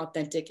true and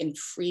authentic and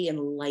free and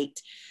light.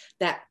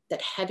 That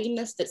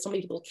heaviness that so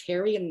many people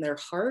carry in their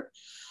heart,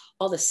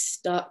 all the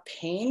stuck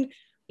pain, when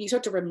you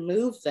start to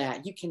remove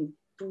that, you can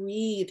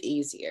breathe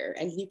easier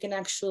and you can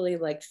actually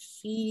like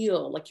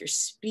feel like your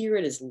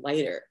spirit is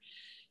lighter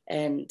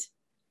and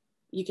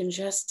you can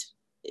just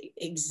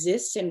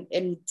exist.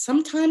 And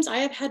sometimes I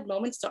have had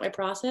moments throughout my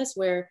process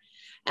where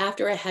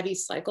after a heavy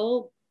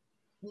cycle,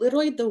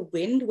 literally the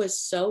wind was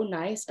so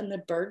nice and the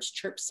birds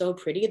chirped so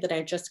pretty that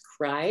I just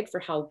cried for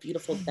how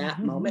beautiful that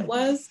moment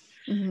was,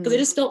 because it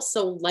just felt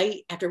so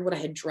light after what I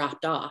had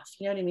dropped off.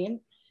 You know what I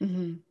mean?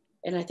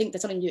 And I think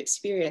that's something you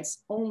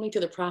experience only through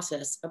the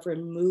process of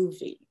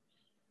removing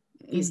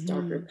these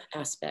darker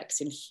aspects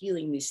and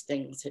healing these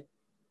things that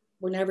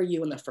were never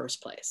you in the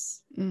first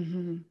place.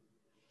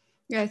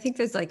 Yeah, I think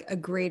there's like a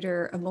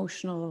greater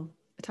emotional,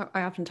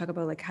 I often talk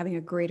about like having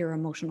a greater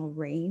emotional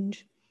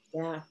range.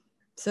 Yeah.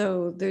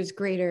 So there's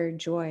greater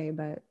joy,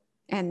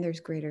 and there's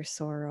greater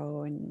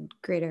sorrow and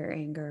greater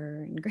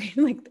anger and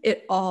like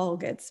it all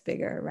gets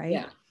bigger, right?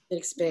 Yeah, it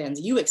expands.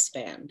 You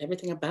expand.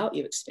 Everything about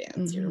you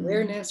expands. Your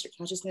awareness, your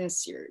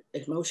consciousness, your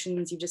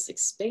emotions, you just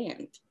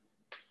expand.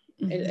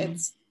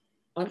 It's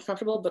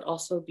uncomfortable, but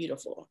also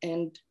beautiful.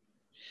 And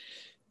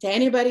to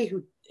anybody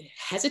who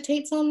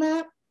hesitates on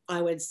that,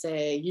 I would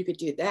say you could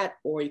do that,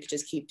 or you could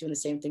just keep doing the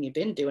same thing you've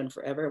been doing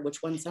forever.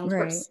 Which one sounds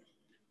worse?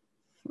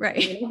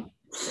 Right. You know?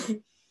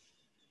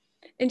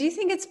 And do you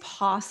think it's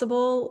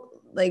possible,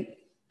 like,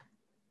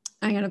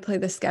 I'm going to play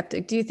the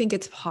skeptic. Do you think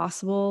it's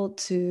possible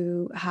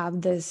to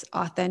have this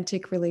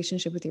authentic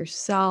relationship with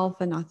yourself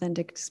and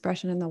authentic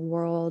expression in the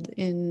world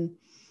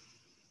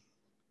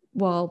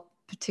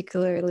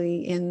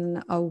particularly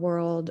in a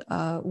world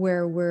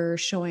where we're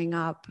showing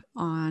up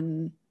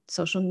on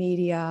social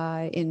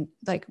media, in,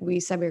 like we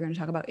said, we were going to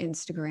talk about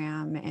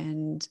Instagram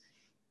and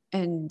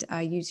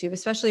YouTube,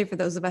 especially for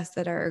those of us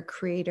that are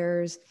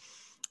creators,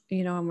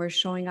 and we're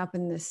showing up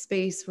in this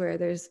space where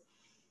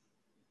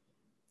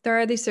there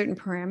are these certain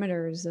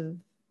parameters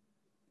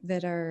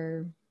that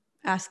are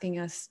asking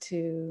us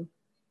to,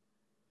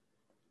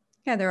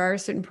 there are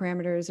certain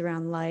parameters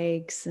around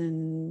likes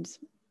and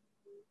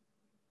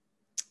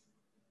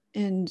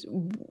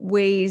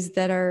ways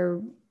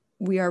that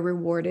we are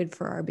rewarded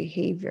for our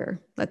behavior.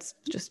 Let's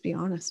just be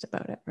honest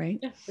about it, right?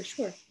 Yeah, for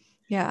sure.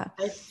 Yeah.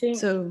 I think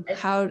so.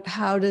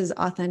 How does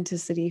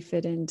authenticity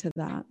fit into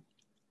that?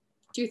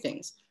 Two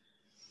things.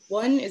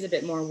 One is a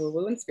bit more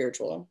woo-woo and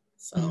spiritual,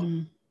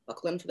 so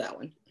buckle in for that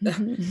one.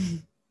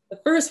 The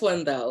first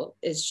one, though,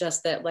 is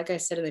just that, like I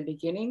said in the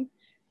beginning,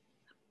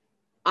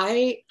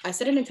 I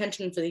set an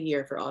intention for the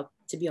year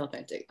to be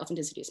authentic.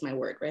 Authenticity is my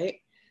word, right?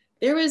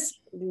 There was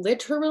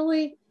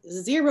literally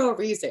zero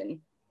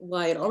reason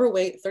why an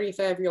overweight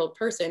 35-year-old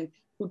person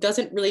who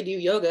doesn't really do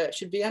yoga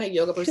should be on a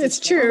yoga person's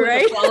It's true,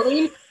 right?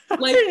 Following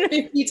like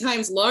 50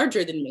 times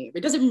larger than me.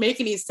 It doesn't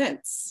make any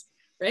sense,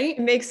 right?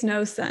 It makes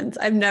no sense.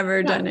 I've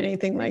never done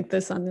anything like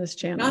this on this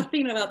channel.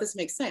 Nothing about this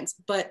makes sense,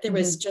 but there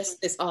was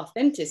just this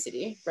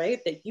authenticity, right?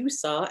 That you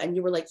saw and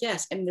you were like,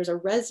 yes, and there's a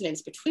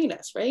resonance between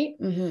us, right?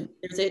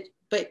 There's it,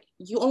 but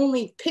you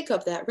only pick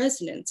up that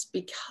resonance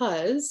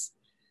because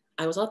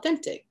I was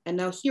authentic. And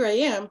now here I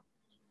am.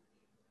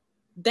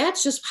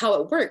 That's just how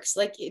it works.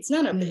 Like it's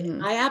not a,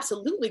 I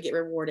absolutely get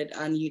rewarded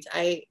on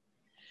YouTube.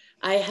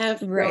 I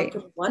have gone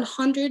from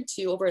 100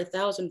 to over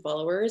 1,000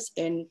 followers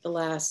in the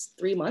last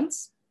 3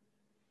 months.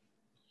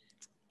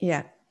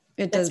 Yeah,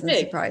 it doesn't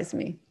surprise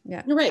me.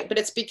 Yeah, you're right. But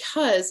it's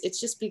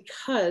just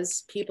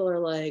because people are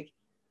like,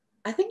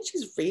 I think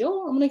she's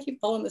real. I'm going to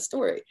keep following the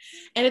story.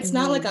 And it's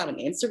not like I'm an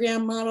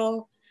Instagram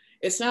model.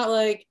 It's not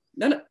like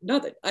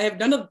nothing. I have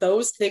none of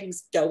those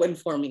things going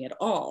for me at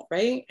all.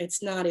 Right.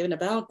 It's not even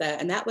about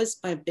that. And that was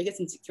my biggest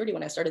insecurity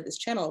when I started this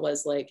channel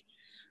was like,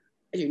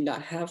 I do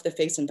not have the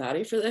face and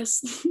body for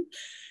this.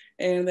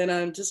 And then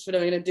I'm just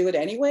going to do it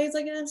anyways,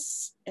 I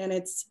guess. And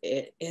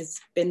it has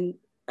been,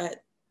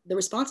 the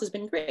response has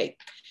been great.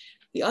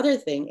 The other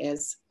thing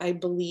is, I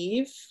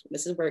believe,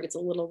 this is where it gets a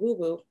little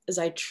woo-woo, is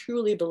I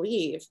truly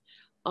believe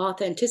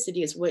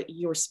authenticity is what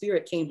your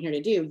spirit came here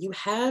to do. You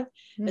have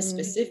a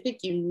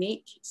specific,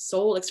 unique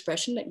soul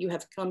expression that you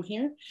have come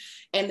here.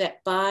 And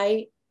that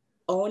by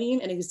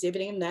owning and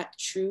exhibiting that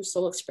true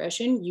soul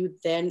expression, you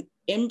then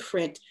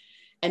imprint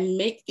and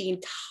make the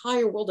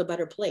entire world a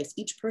better place.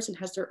 Each person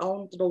has their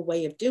own little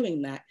way of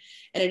doing that.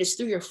 And it is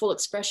through your full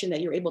expression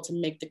that you're able to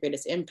make the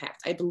greatest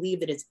impact. I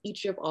believe that it's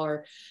each of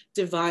our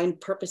divine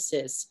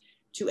purposes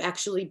to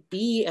actually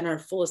be in our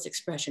fullest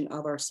expression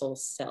of our soul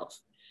self.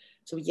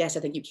 So yes,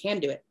 I think you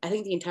can do it. I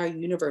think the entire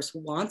universe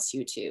wants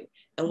you to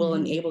and will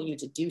enable you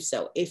to do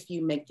so if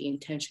you make the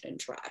intention and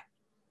try.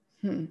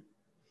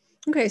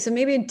 Okay, so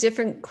maybe a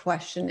different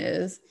question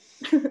is,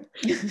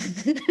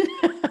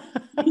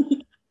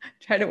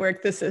 try to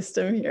work the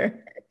system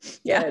here.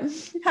 Yeah.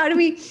 How do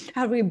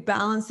we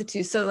balance the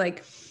two? So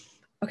like,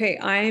 okay,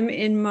 I'm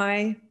in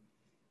my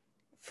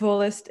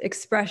fullest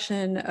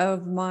expression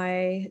of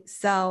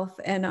myself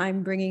and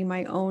I'm bringing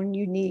my own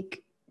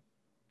unique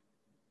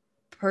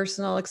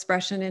personal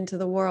expression into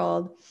the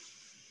world.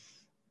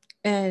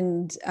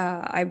 And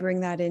I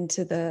bring that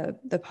into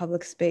the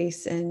public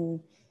space and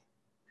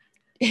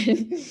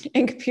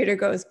computer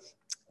goes,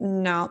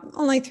 no,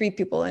 only 3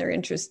 people are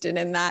interested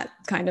in that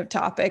kind of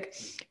topic,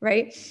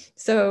 right?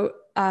 So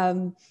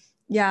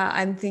yeah,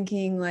 I'm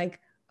thinking like,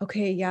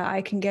 okay, yeah,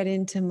 I can get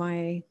into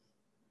my,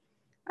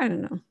 I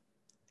don't know,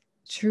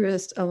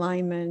 truest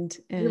alignment.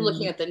 And you're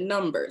looking at the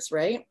numbers,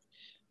 right?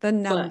 The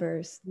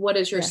numbers. But what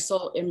is your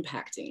soul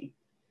impacting?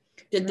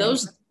 Did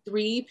those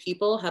 3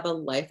 people have a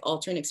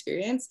life-altering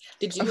experience?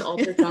 Did you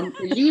alter them?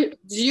 Did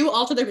you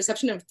alter the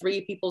perception of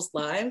 3 people's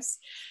lives?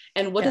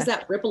 And what does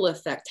that ripple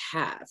effect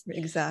have?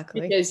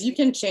 Exactly. Because you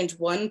can change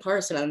one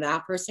person and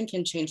that person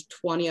can change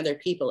 20 other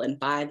people. And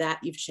by that,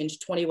 you've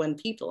changed 21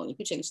 people. And if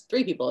you change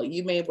 3 people,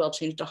 you may have well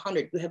changed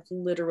 100. You have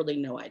literally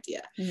no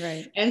idea.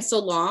 Right. And so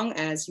long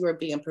as you are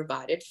being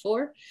provided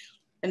for,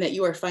 and that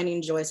you are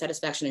finding joy,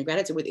 satisfaction, and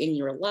gratitude within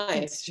your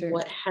life,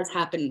 what has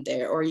happened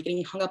there? Or are you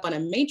getting hung up on a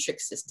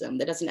matrix system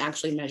that doesn't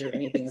actually measure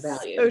anything of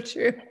value? So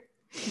true.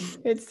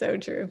 It's so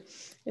true.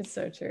 It's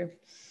so true.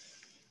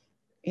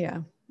 Yeah,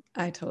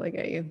 I totally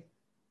get you.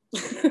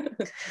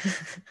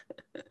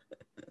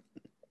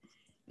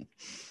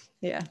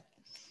 Yeah.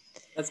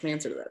 That's my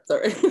answer to that.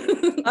 Sorry.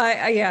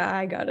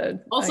 I got it.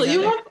 Also,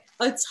 you have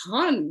a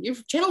ton. Your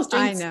channel's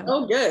doing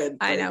so good.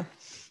 I know.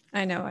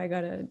 I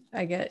gotta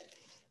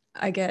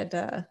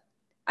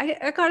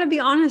be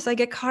honest, I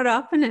get caught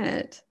up in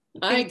it.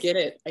 I get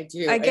it. I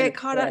do. I get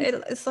caught up.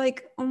 It's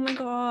like, oh my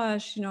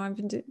gosh, I've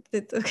been doing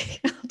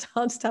okay,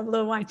 I'll just have a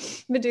little wine.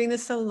 I've been doing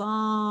this so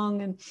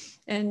long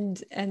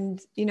and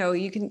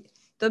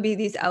there'll be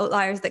these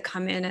outliers that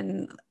come in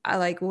and I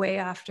like way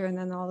after, and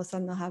then all of a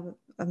sudden they'll have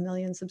 1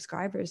 million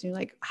subscribers. And you're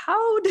like,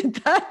 how did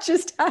that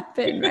just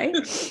happen? Right.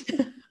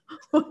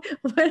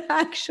 What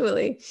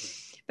actually?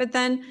 But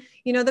then,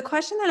 the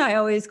question that I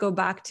always go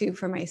back to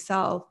for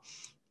myself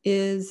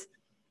is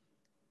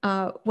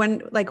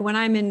when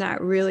I'm in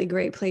that really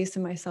great place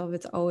in myself,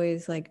 it's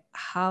always like,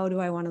 how do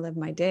I want to live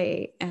my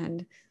day?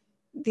 And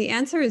the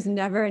answer is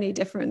never any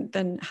different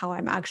than how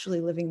I'm actually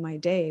living my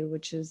day,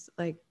 which is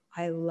like,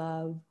 I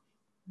love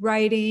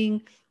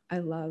writing. I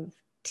love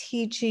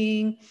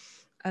teaching.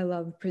 I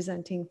love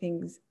presenting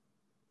things.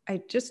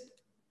 I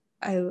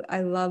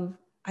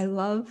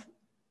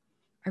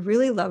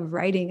really love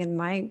writing, and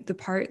the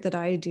part that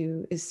I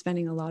do is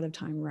spending a lot of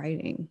time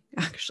writing,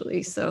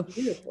 actually. So,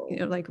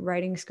 like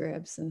writing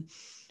scripts and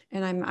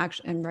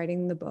I'm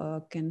writing the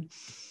book. And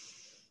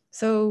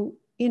so,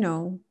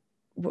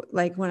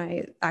 like when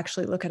I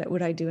actually look at it,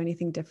 would I do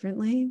anything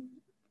differently?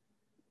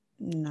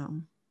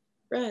 No.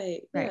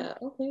 Right. Yeah.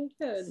 Okay,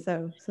 good.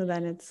 So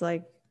then it's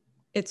like,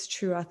 it's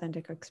true,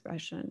 authentic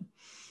expression.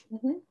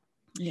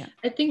 Yeah.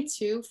 I think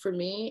too, for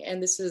me,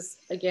 and this is,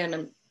 again,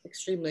 I'm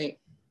extremely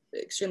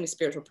extremely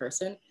spiritual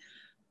person.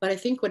 But I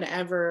think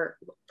whenever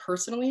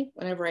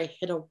I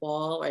hit a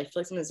wall or I feel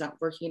like something's not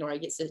working or I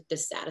get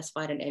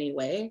dissatisfied in any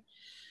way,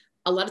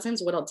 a lot of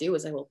times what I'll do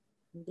is I will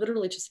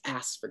literally just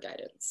ask for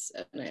guidance.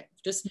 And I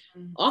just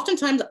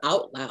oftentimes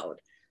out loud,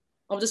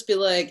 I'll just be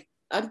like,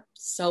 I'm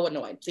so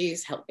annoyed.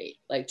 Please help me.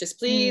 Like, just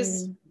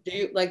please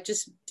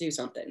just do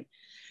something.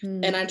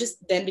 And I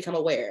just then become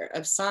aware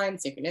of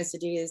signs,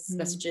 synchronicities,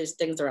 messages,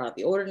 things that are out of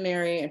the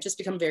ordinary, and just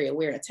become very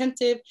aware and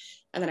attentive.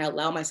 And then I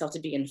allow myself to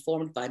be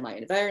informed by my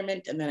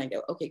environment. And then I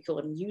go, okay, cool.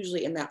 And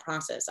usually in that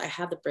process, I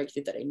have the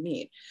breakthrough that I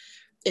need.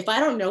 If I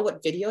don't know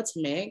what video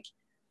to make,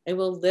 I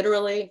will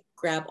literally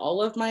grab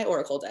all of my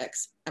Oracle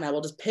decks and I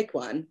will just pick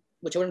one,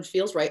 whichever one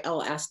feels right.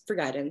 I'll ask for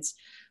guidance.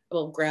 I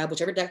will grab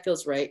whichever deck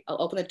feels right.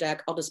 I'll open the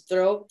deck. I'll just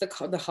throw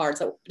the cards.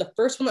 So the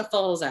first one that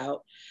falls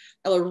out,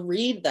 I will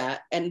read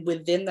that, and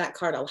within that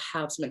card, I'll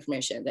have some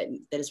information that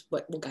is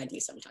what will guide me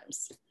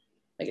sometimes.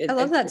 I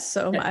love that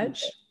so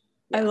much.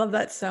 Yeah. I love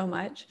that so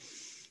much.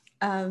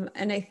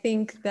 And I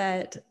think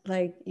that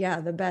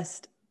the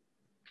best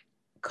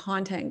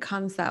content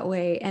comes that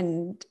way,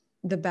 and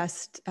the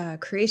best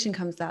creation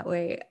comes that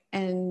way.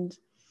 And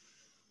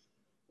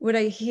what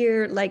I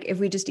hear, if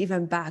we just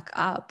even back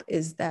up,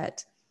 is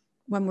that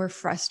when we're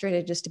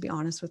frustrated, just to be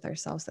honest with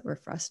ourselves that we're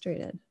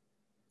frustrated.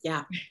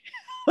 Yeah.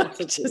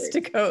 Just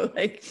to go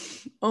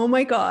oh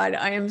my God,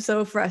 I am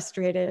so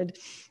frustrated.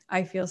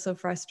 I feel so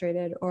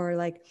frustrated. Or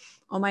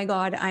oh my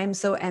God, I'm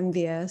so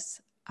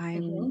envious.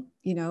 I'm,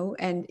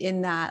 and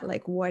in that,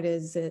 what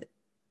is it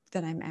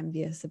that I'm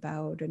envious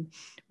about? And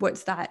what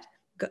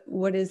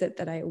is it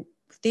that I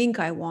think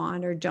I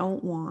want or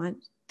don't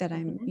want that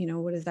I'm,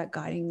 what is that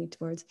guiding me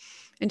towards?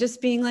 And just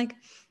being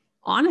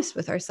honest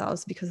with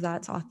ourselves, because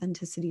that's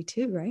authenticity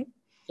too, right?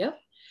 Yep.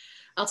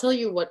 I'll tell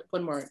you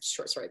one more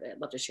short story that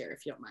I'd love to share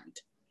if you don't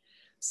mind.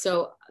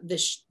 So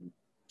the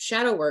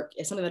shadow work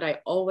is something that I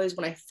always,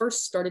 when I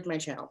first started my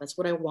channel, that's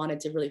what I wanted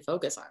to really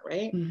focus on,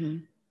 right?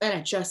 And I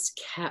just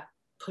kept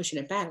pushing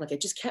it back. It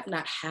just kept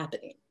not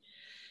happening.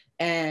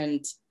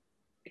 And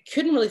I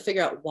couldn't really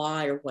figure out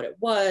why or what it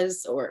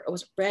was, or I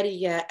wasn't ready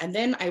yet. And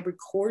then I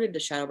recorded the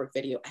shadow work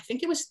video. I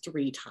think it was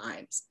 3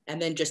 times,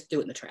 and then just threw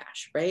it in the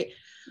trash, right?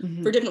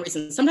 For different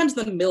reasons. Sometimes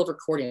in the middle of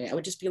recording, I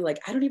would just be like,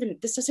 I don't even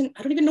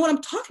know what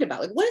I'm talking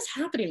about. What is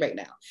happening right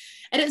now?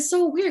 And it's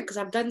so weird because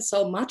I've done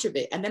so much of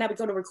it. And then I would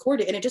go to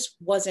record it and it just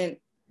wasn't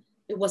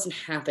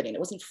happening. It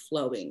wasn't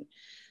flowing.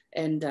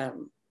 And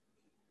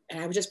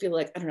I would just be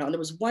like, I don't know. And there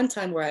was one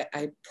time where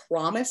I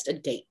promised a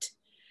date,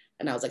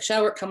 and I was like,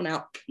 shadow work coming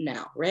out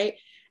now, right?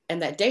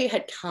 And that date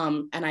had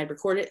come, and I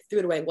recorded it, threw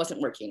it away. It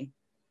wasn't working.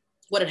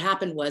 What had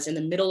happened was, in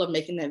the middle of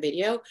making that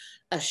video,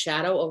 a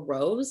shadow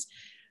arose.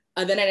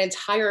 Then an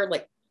entire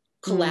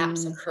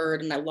collapse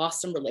occurred, and I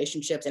lost some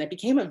relationships, and it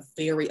became a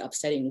very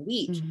upsetting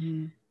week.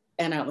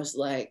 And I was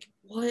like,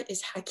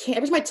 I can't,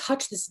 every time I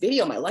touch this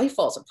video, my life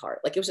falls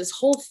apart. It was this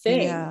whole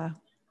thing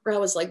where I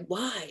was like,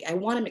 why? I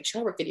want to make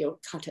shadow work video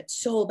content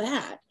so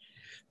bad.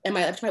 And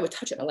every time I would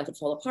touch it, my life would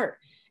fall apart.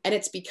 And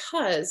it's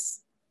because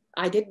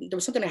there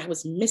was something I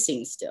was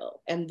missing still.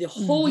 And the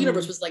whole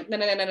universe was like, no,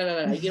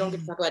 you don't get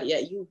to talk about it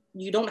yet.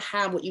 You don't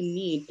have what you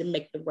need to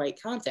make the right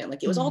content.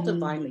 It was all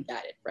divinely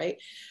guided, right?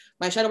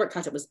 My shadow work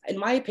content was, in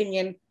my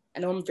opinion, I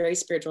know I'm very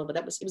spiritual, but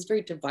it was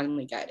very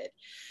divinely guided.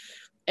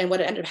 And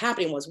what ended up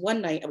happening was,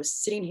 one night I was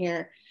sitting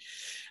here,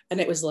 and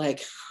it was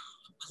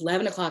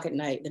 11 o'clock at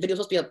night. The video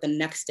was supposed to be up the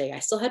next day. I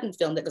still hadn't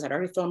filmed it because I'd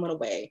already filmed it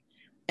away,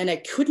 and I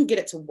couldn't get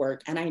it to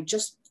work. And I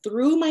just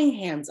threw my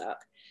hands up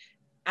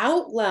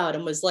out loud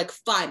and was like,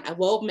 fine, I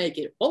won't make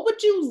it. What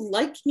would you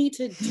like me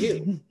to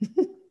do?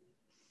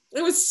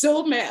 I was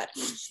so mad.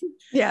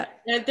 Yeah.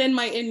 And then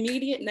my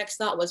immediate next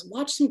thought was,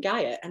 watch some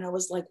Gaia. And I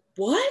was like,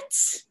 what?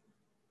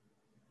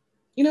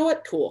 You know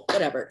what? Cool,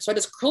 whatever. So I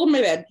just curled in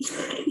my bed.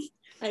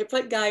 I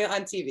put Gaia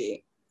on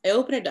TV. I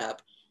opened it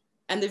up,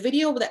 and the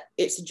video that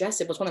it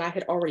suggested was one that I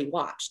had already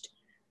watched,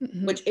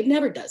 which it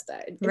never does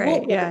that. It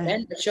won't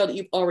recommend a show that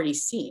you've already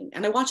seen.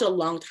 And I watched it a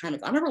long time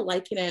ago. I remember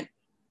liking it,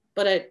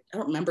 but I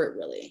don't remember it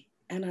really.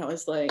 And I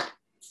was like,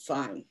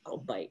 fine, I'll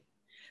bite.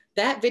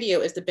 That video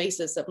is the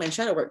basis of my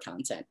shadow work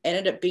content. It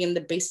ended up being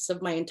the basis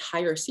of my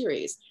entire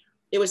series.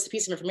 It was the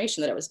piece of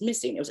information that I was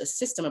missing. It was a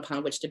system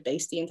upon which to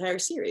base the entire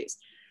series.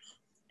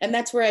 And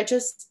that's where I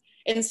just,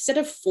 instead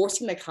of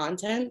forcing the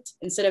content,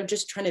 instead of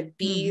just trying to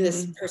be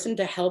this person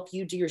to help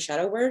you do your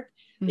shadow work,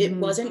 it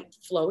wasn't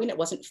flowing. It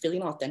wasn't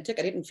feeling authentic.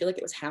 I didn't feel like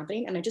it was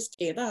happening. And I just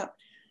gave up,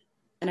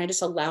 and I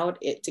just allowed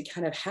it to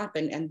kind of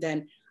happen. And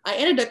then I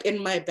ended up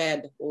in my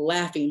bed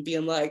laughing,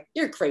 being like,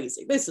 you're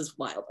crazy. This is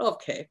wild.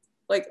 Okay.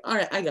 All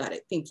right, I got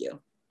it. Thank you.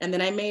 And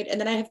then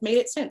I have made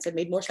it since. I've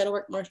made more shadow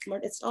work, more.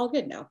 It's all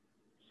good now.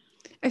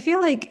 I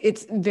feel like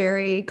it's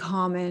very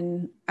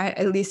common,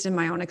 at least in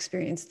my own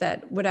experience,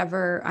 that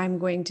whatever I'm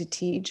going to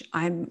teach,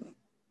 I'm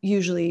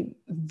usually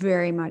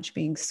very much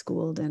being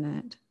schooled in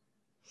it.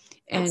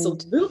 And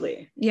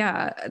absolutely.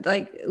 Yeah.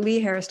 Lee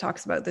Harris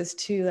talks about this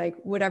too,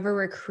 whatever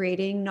we're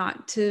creating,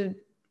 not to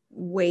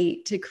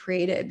wait to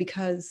create it,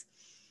 because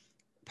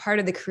part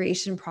of the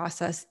creation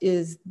process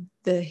is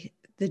the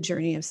the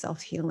journey of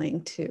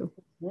self-healing too.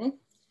 Mm-hmm.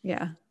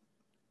 Yeah.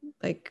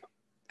 Like,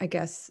 I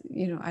guess,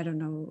 you know, I don't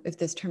know if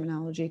this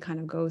terminology kind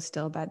of goes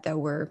still, but that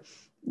we're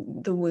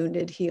the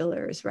wounded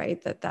healers,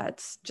 right?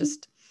 That's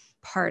just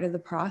part of the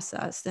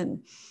process,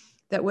 and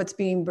that what's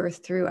being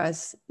birthed through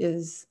us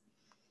is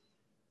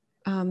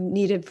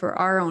needed for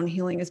our own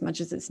healing as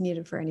much as it's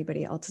needed for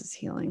anybody else's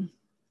healing.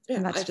 Yeah,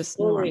 and that's I just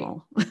fully,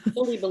 normal.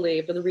 fully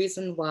believe. But the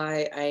reason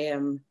why I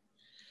am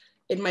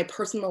in my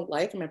personal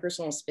life, in my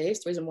personal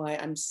space, the reason why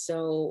I'm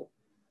so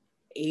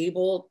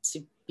able to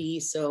be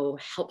so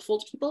helpful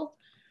to people,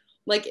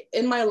 like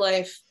in my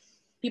life,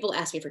 people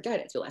ask me for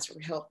guidance, people ask for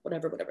help,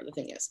 whatever the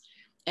thing is.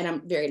 And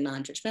I'm very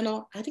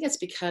non-judgmental. I think it's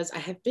because I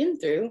have been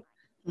through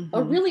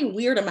a really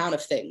weird amount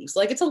of things.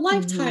 Like it's a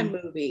Lifetime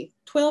movie,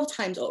 12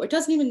 times over. It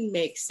doesn't even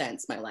make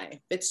sense, my life.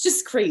 It's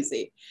just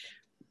crazy.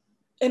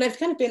 And I've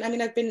kind of been, I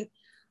mean, I've been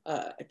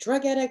a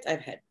drug addict.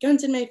 I've had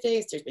guns in my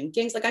face. There's been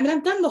gangs. Like, I mean,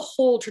 I've done the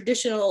whole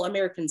traditional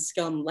American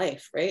scum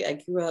life, right? I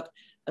grew up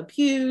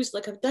abused.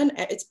 Like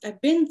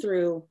I've been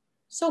through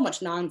so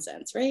much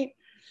nonsense, right?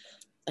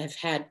 I've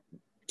had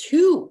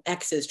 2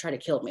 exes try to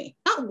kill me.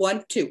 Not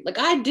 1, 2. Like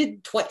I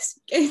did twice.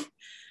 Okay?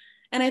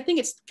 And I think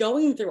it's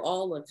going through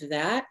all of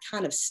that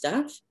kind of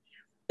stuff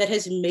that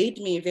has made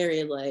me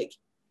very like,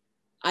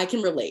 I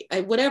can relate.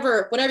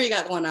 Whatever you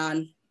got going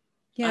on,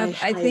 Yeah,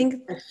 I think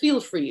I feel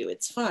for you.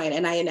 It's fine.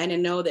 And I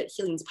know that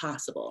healing's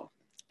possible.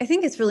 I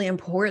think it's really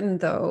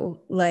important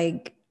though,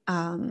 like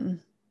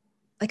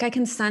I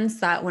can sense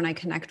that when I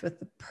connect with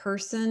the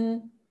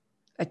person,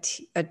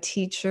 a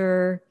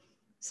teacher,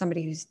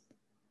 somebody who's,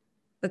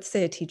 let's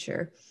say a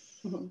teacher,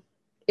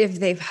 if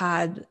they've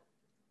had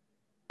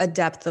a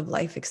depth of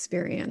life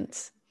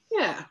experience.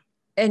 Yeah.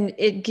 And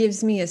it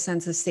gives me a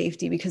sense of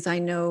safety because I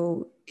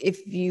know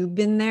if you've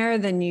been there,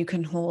 then you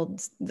can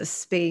hold the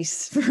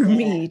space for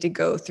me to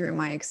go through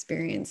my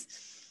experience.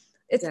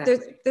 It's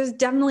there's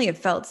definitely a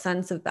felt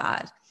sense of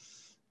that.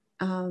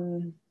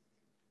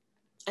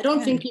 I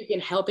don't think you can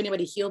help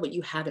anybody heal, but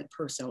you haven't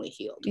personally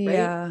healed, right?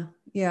 Yeah.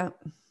 Yeah.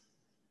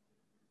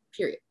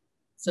 Period.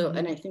 So,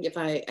 and I think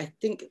I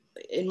think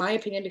in my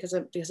opinion, because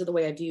of the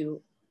way I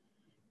view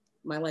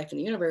my life in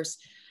the universe,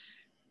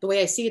 the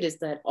way I see it is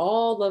that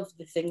all of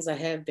the things I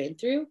have been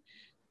through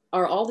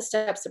are all the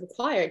steps that are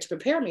required to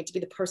prepare me to be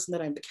the person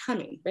that I'm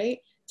becoming, right?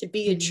 To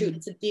be a true,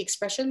 to the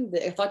expression,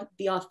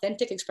 the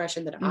authentic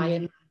expression that I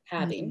am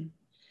having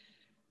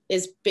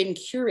is been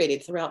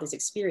curated throughout these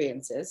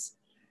experiences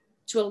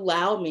to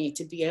allow me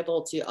to be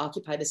able to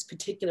occupy this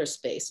particular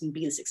space and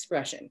be this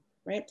expression,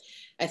 right?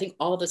 I think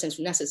all of those things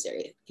were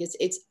necessary because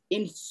it's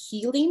in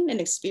healing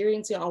and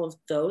experiencing all of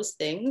those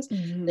things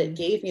that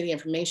gave me the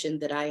information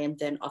that I am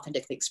then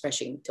authentically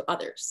expressing to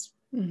others.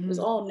 It was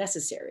all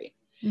necessary.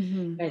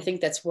 And I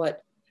think that's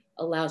what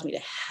allows me to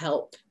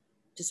help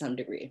to some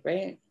degree,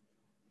 right?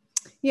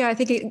 Yeah, I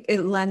think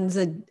it lends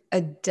a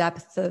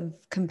depth of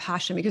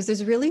compassion because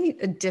there's really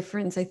a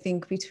difference, I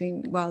think,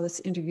 between, wow, this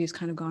interview's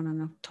kind of gone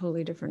on a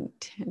totally different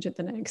tangent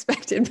than I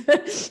expected.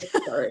 But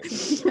Sorry.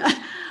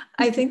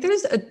 I think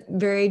there's a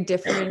very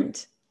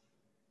different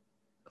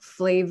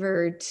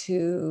flavor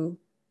to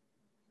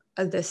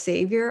the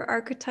savior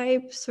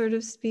archetype, so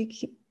to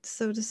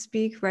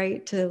speak,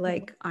 right? To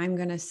like, I'm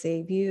going to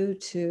save you,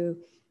 to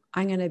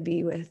I'm going to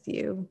be with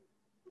you.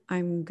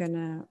 I'm going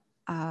to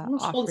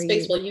hold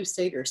space while you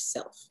save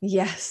yourself.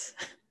 Yes.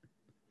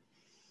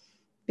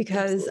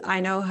 Because Absolutely. I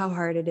know how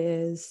hard it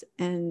is.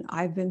 And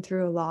I've been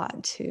through a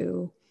lot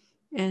too.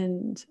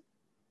 And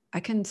I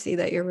can see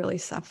that you're really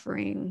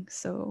suffering.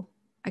 So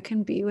I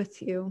can be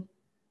with you.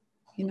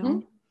 You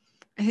know,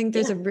 I think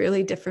there's a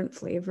really different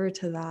flavor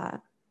to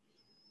that.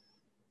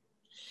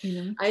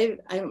 You know,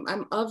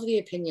 I'm of the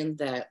opinion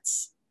that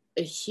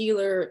a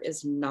healer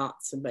is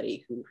not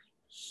somebody who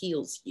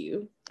heals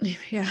you.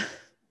 Yeah.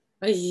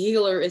 A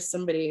healer is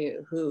somebody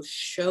who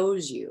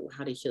shows you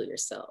how to heal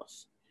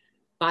yourself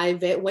by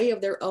way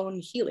of their own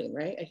healing,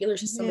 right? A healer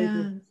is just somebody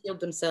who healed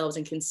themselves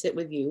and can sit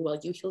with you while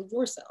you heal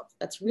yourself.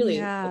 That's really,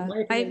 in my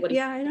opinion, what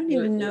I don't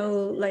even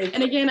know, like,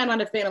 and again, I'm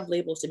not a fan of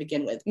labels to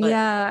begin with. But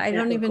I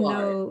don't even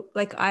know,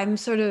 like, I'm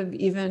sort of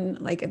even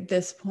like at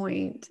this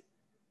point,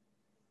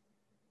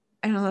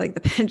 I don't know, like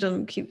the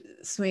pendulum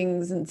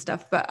swings and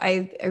stuff, but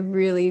I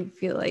really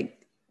feel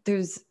like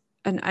there's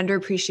an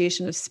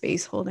underappreciation of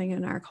space holding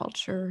in our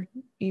culture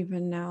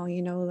even now,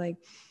 you know, like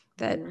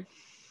that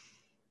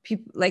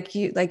people like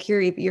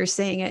you're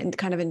saying it in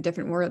kind of in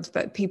different words,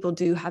 but people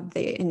do have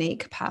the innate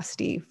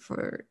capacity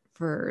for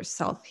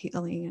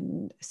self-healing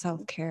and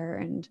self-care,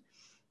 and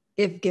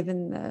if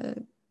given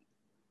the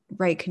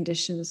right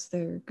conditions,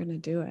 they're going to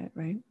do it,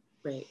 right?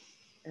 Right.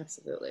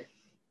 Absolutely.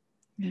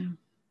 Yeah.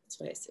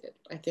 That's what I see it.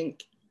 I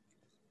think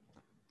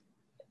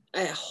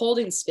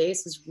holding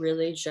space is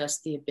really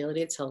just the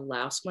ability to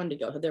allow someone to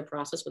go through their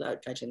process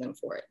without judging them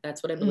for it.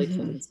 That's what I believe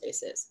holding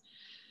space is.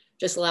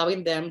 Just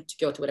allowing them to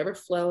go through whatever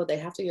flow they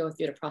have to go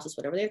through to process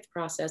whatever they have to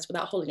process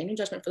without holding any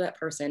judgment for that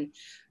person,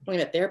 knowing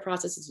that their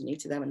process is unique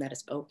to them and that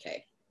is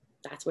okay.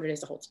 That's what it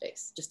is to hold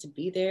space. Just to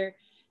be there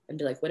and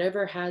be like,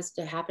 whatever has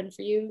to happen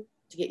for you,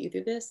 to get you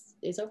through this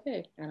is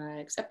okay. And I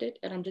accept it.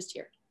 And I'm just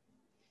here.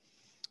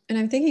 And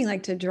I'm thinking,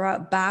 like, to draw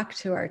it back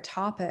to our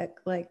topic,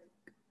 like,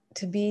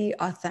 to be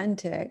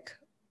authentic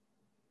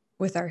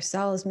with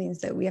ourselves means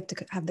that we have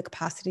to have the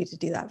capacity to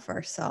do that for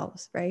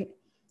ourselves, right?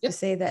 Yep. To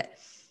say that,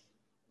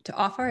 to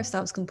offer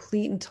ourselves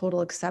complete and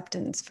total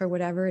acceptance for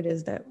whatever it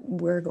is that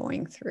we're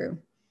going through.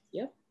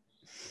 Yep.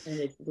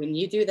 And when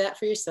you do that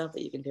for yourself,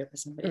 that you can do it for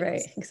somebody else.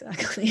 Right,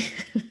 exactly.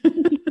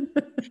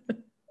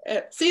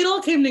 See, it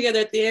all came together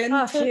at the end.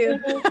 Oh, phew.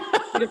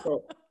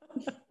 Beautiful.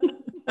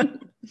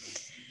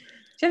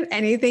 Do you have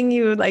anything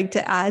you would like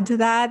to add to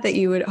that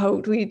you would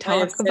hope we talk I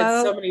have said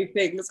about? so many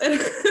things.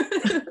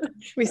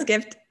 We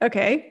skipped.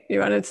 Okay. You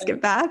want to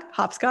skip back?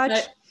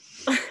 Hopscotch?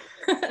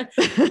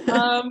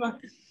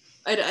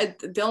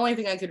 The only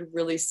thing I could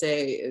really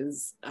say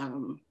is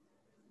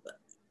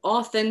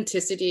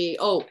authenticity.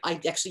 Oh, I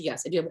do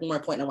have one more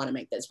point I want to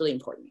make that's really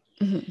important.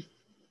 Mm-hmm.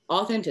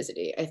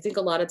 Authenticity. I think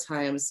a lot of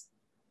times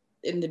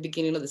in the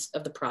beginning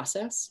of the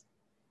process,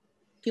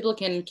 people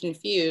can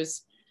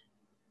confuse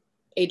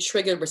a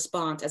triggered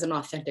response as an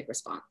authentic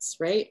response,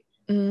 right?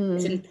 Mm-hmm.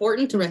 It's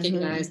important to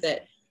recognize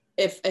that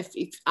if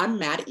I'm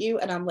mad at you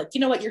and I'm like, you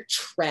know what, you're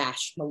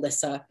trash,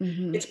 Melissa.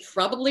 Mm-hmm. It's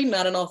probably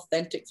not an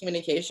authentic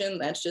communication.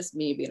 That's just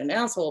me being an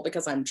asshole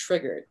because I'm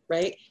triggered,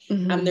 right?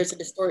 Mm-hmm.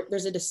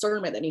 There's a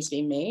discernment that needs to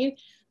be made.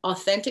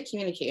 Authentic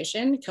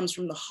communication comes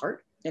from the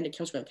heart, and it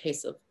comes from a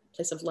place of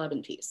love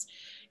and peace.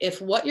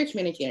 If what you're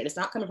communicating is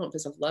not coming from a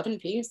place of love and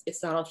peace,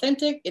 it's not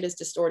authentic. It is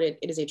distorted.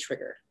 It is a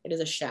trigger. It is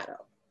a shadow.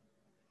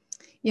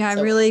 Yeah,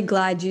 I'm really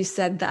glad you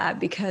said that,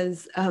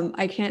 because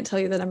I can't tell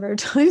you the number of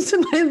times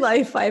in my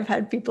life I've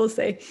had people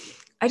say,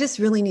 I just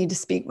really need to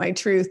speak my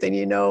truth. And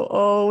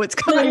what's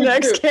coming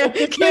next can't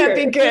be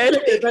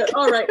good. But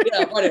all right,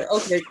 yeah, whatever.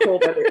 Okay, cool,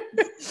 better.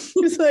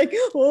 It's like,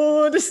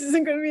 this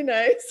isn't going to be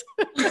nice.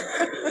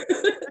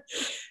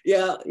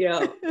 Yeah.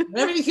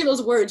 Whenever you hear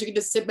those words, you can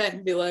just sit back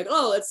and be like,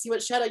 let's see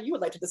what shadow you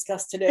would like to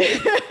discuss today.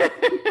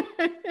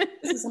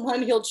 This is some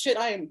unhealed shit.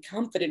 I am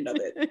confident of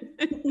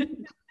it.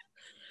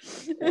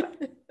 Yeah.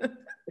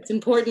 It's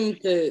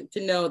important to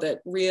know that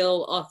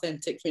real,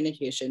 authentic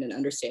communication and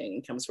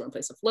understanding comes from a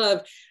place of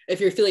love. If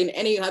you're feeling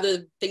any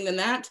other thing than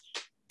that,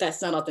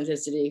 that's not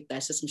authenticity.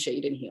 That's just some shit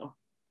you didn't heal.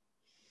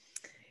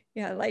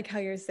 Yeah, I like how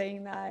you're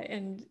saying that.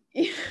 And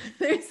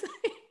there's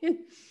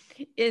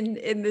in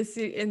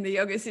the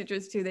Yoga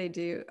Sutras too, they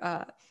do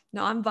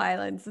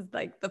non-violence is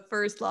like the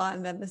first law,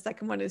 and then the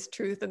second one is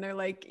truth. And they're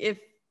like, if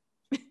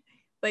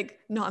like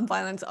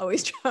non-violence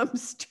always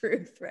trumps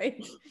truth,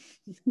 right?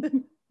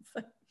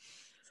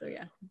 So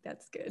yeah,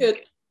 that's good.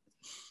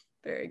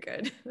 Very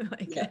good. I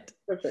like it.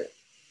 Perfect.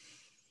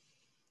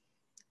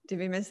 Did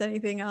we miss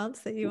anything else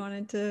that you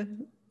wanted to?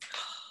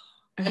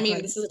 I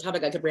mean, this is a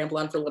topic I could ramble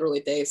on for literally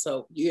days,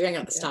 so you're gonna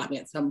have to stop me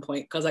at some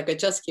point, because I could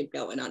just keep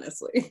going,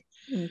 honestly.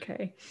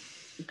 Okay.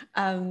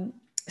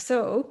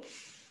 So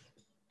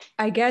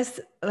I guess,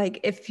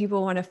 like, if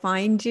people want to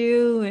find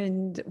you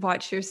and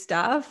watch your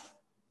stuff,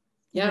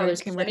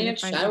 there's plenty of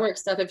shadow work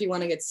stuff if you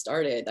want to get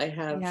started.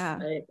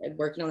 I'm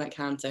working on that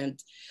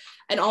content.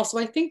 And also,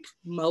 I think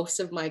most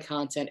of my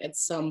content at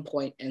some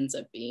point ends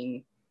up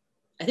being,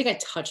 I think I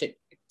touch it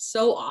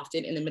so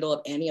often in the middle of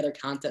any other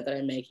content that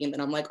I'm making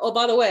that I'm like, oh,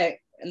 by the way,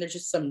 and there's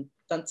just something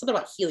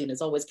about healing is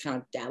always kind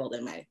of dabbled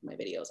in my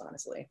videos,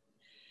 honestly.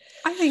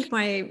 I think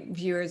my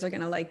viewers are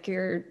going to like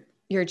your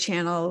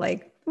channel.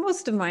 Like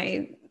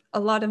a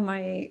lot of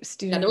my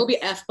students. Yeah, there will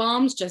be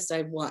F-bombs,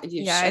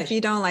 if you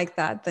don't like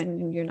that,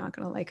 then you're not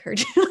going to like her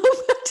channel.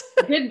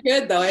 I did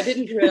good though. I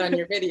didn't do it on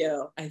your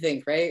video, I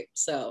think, right?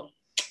 So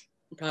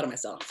I'm proud of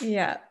myself.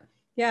 Yeah.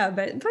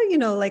 But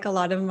like a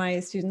lot of my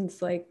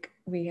students, like,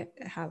 we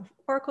have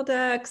oracle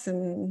decks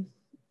and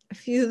a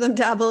few of them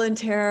dabble in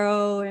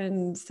tarot.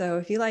 And so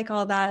if you like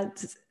all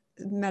that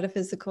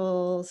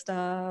metaphysical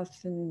stuff,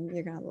 and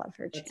you're going to love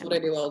her channel. That's what I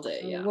do all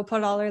day. Yeah. We'll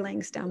put all her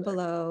links down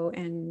below,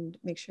 and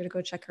make sure to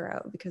go check her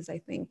out, because I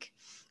think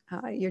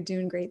you're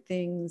doing great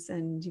things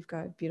and you've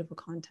got beautiful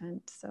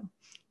content. So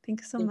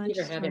thanks so much. Thank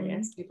you for having me.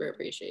 I super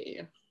appreciate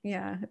you.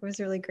 Yeah, it was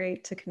really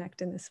great to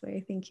connect in this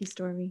way. Thank you,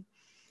 Stormy.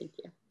 Thank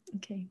you.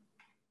 Okay.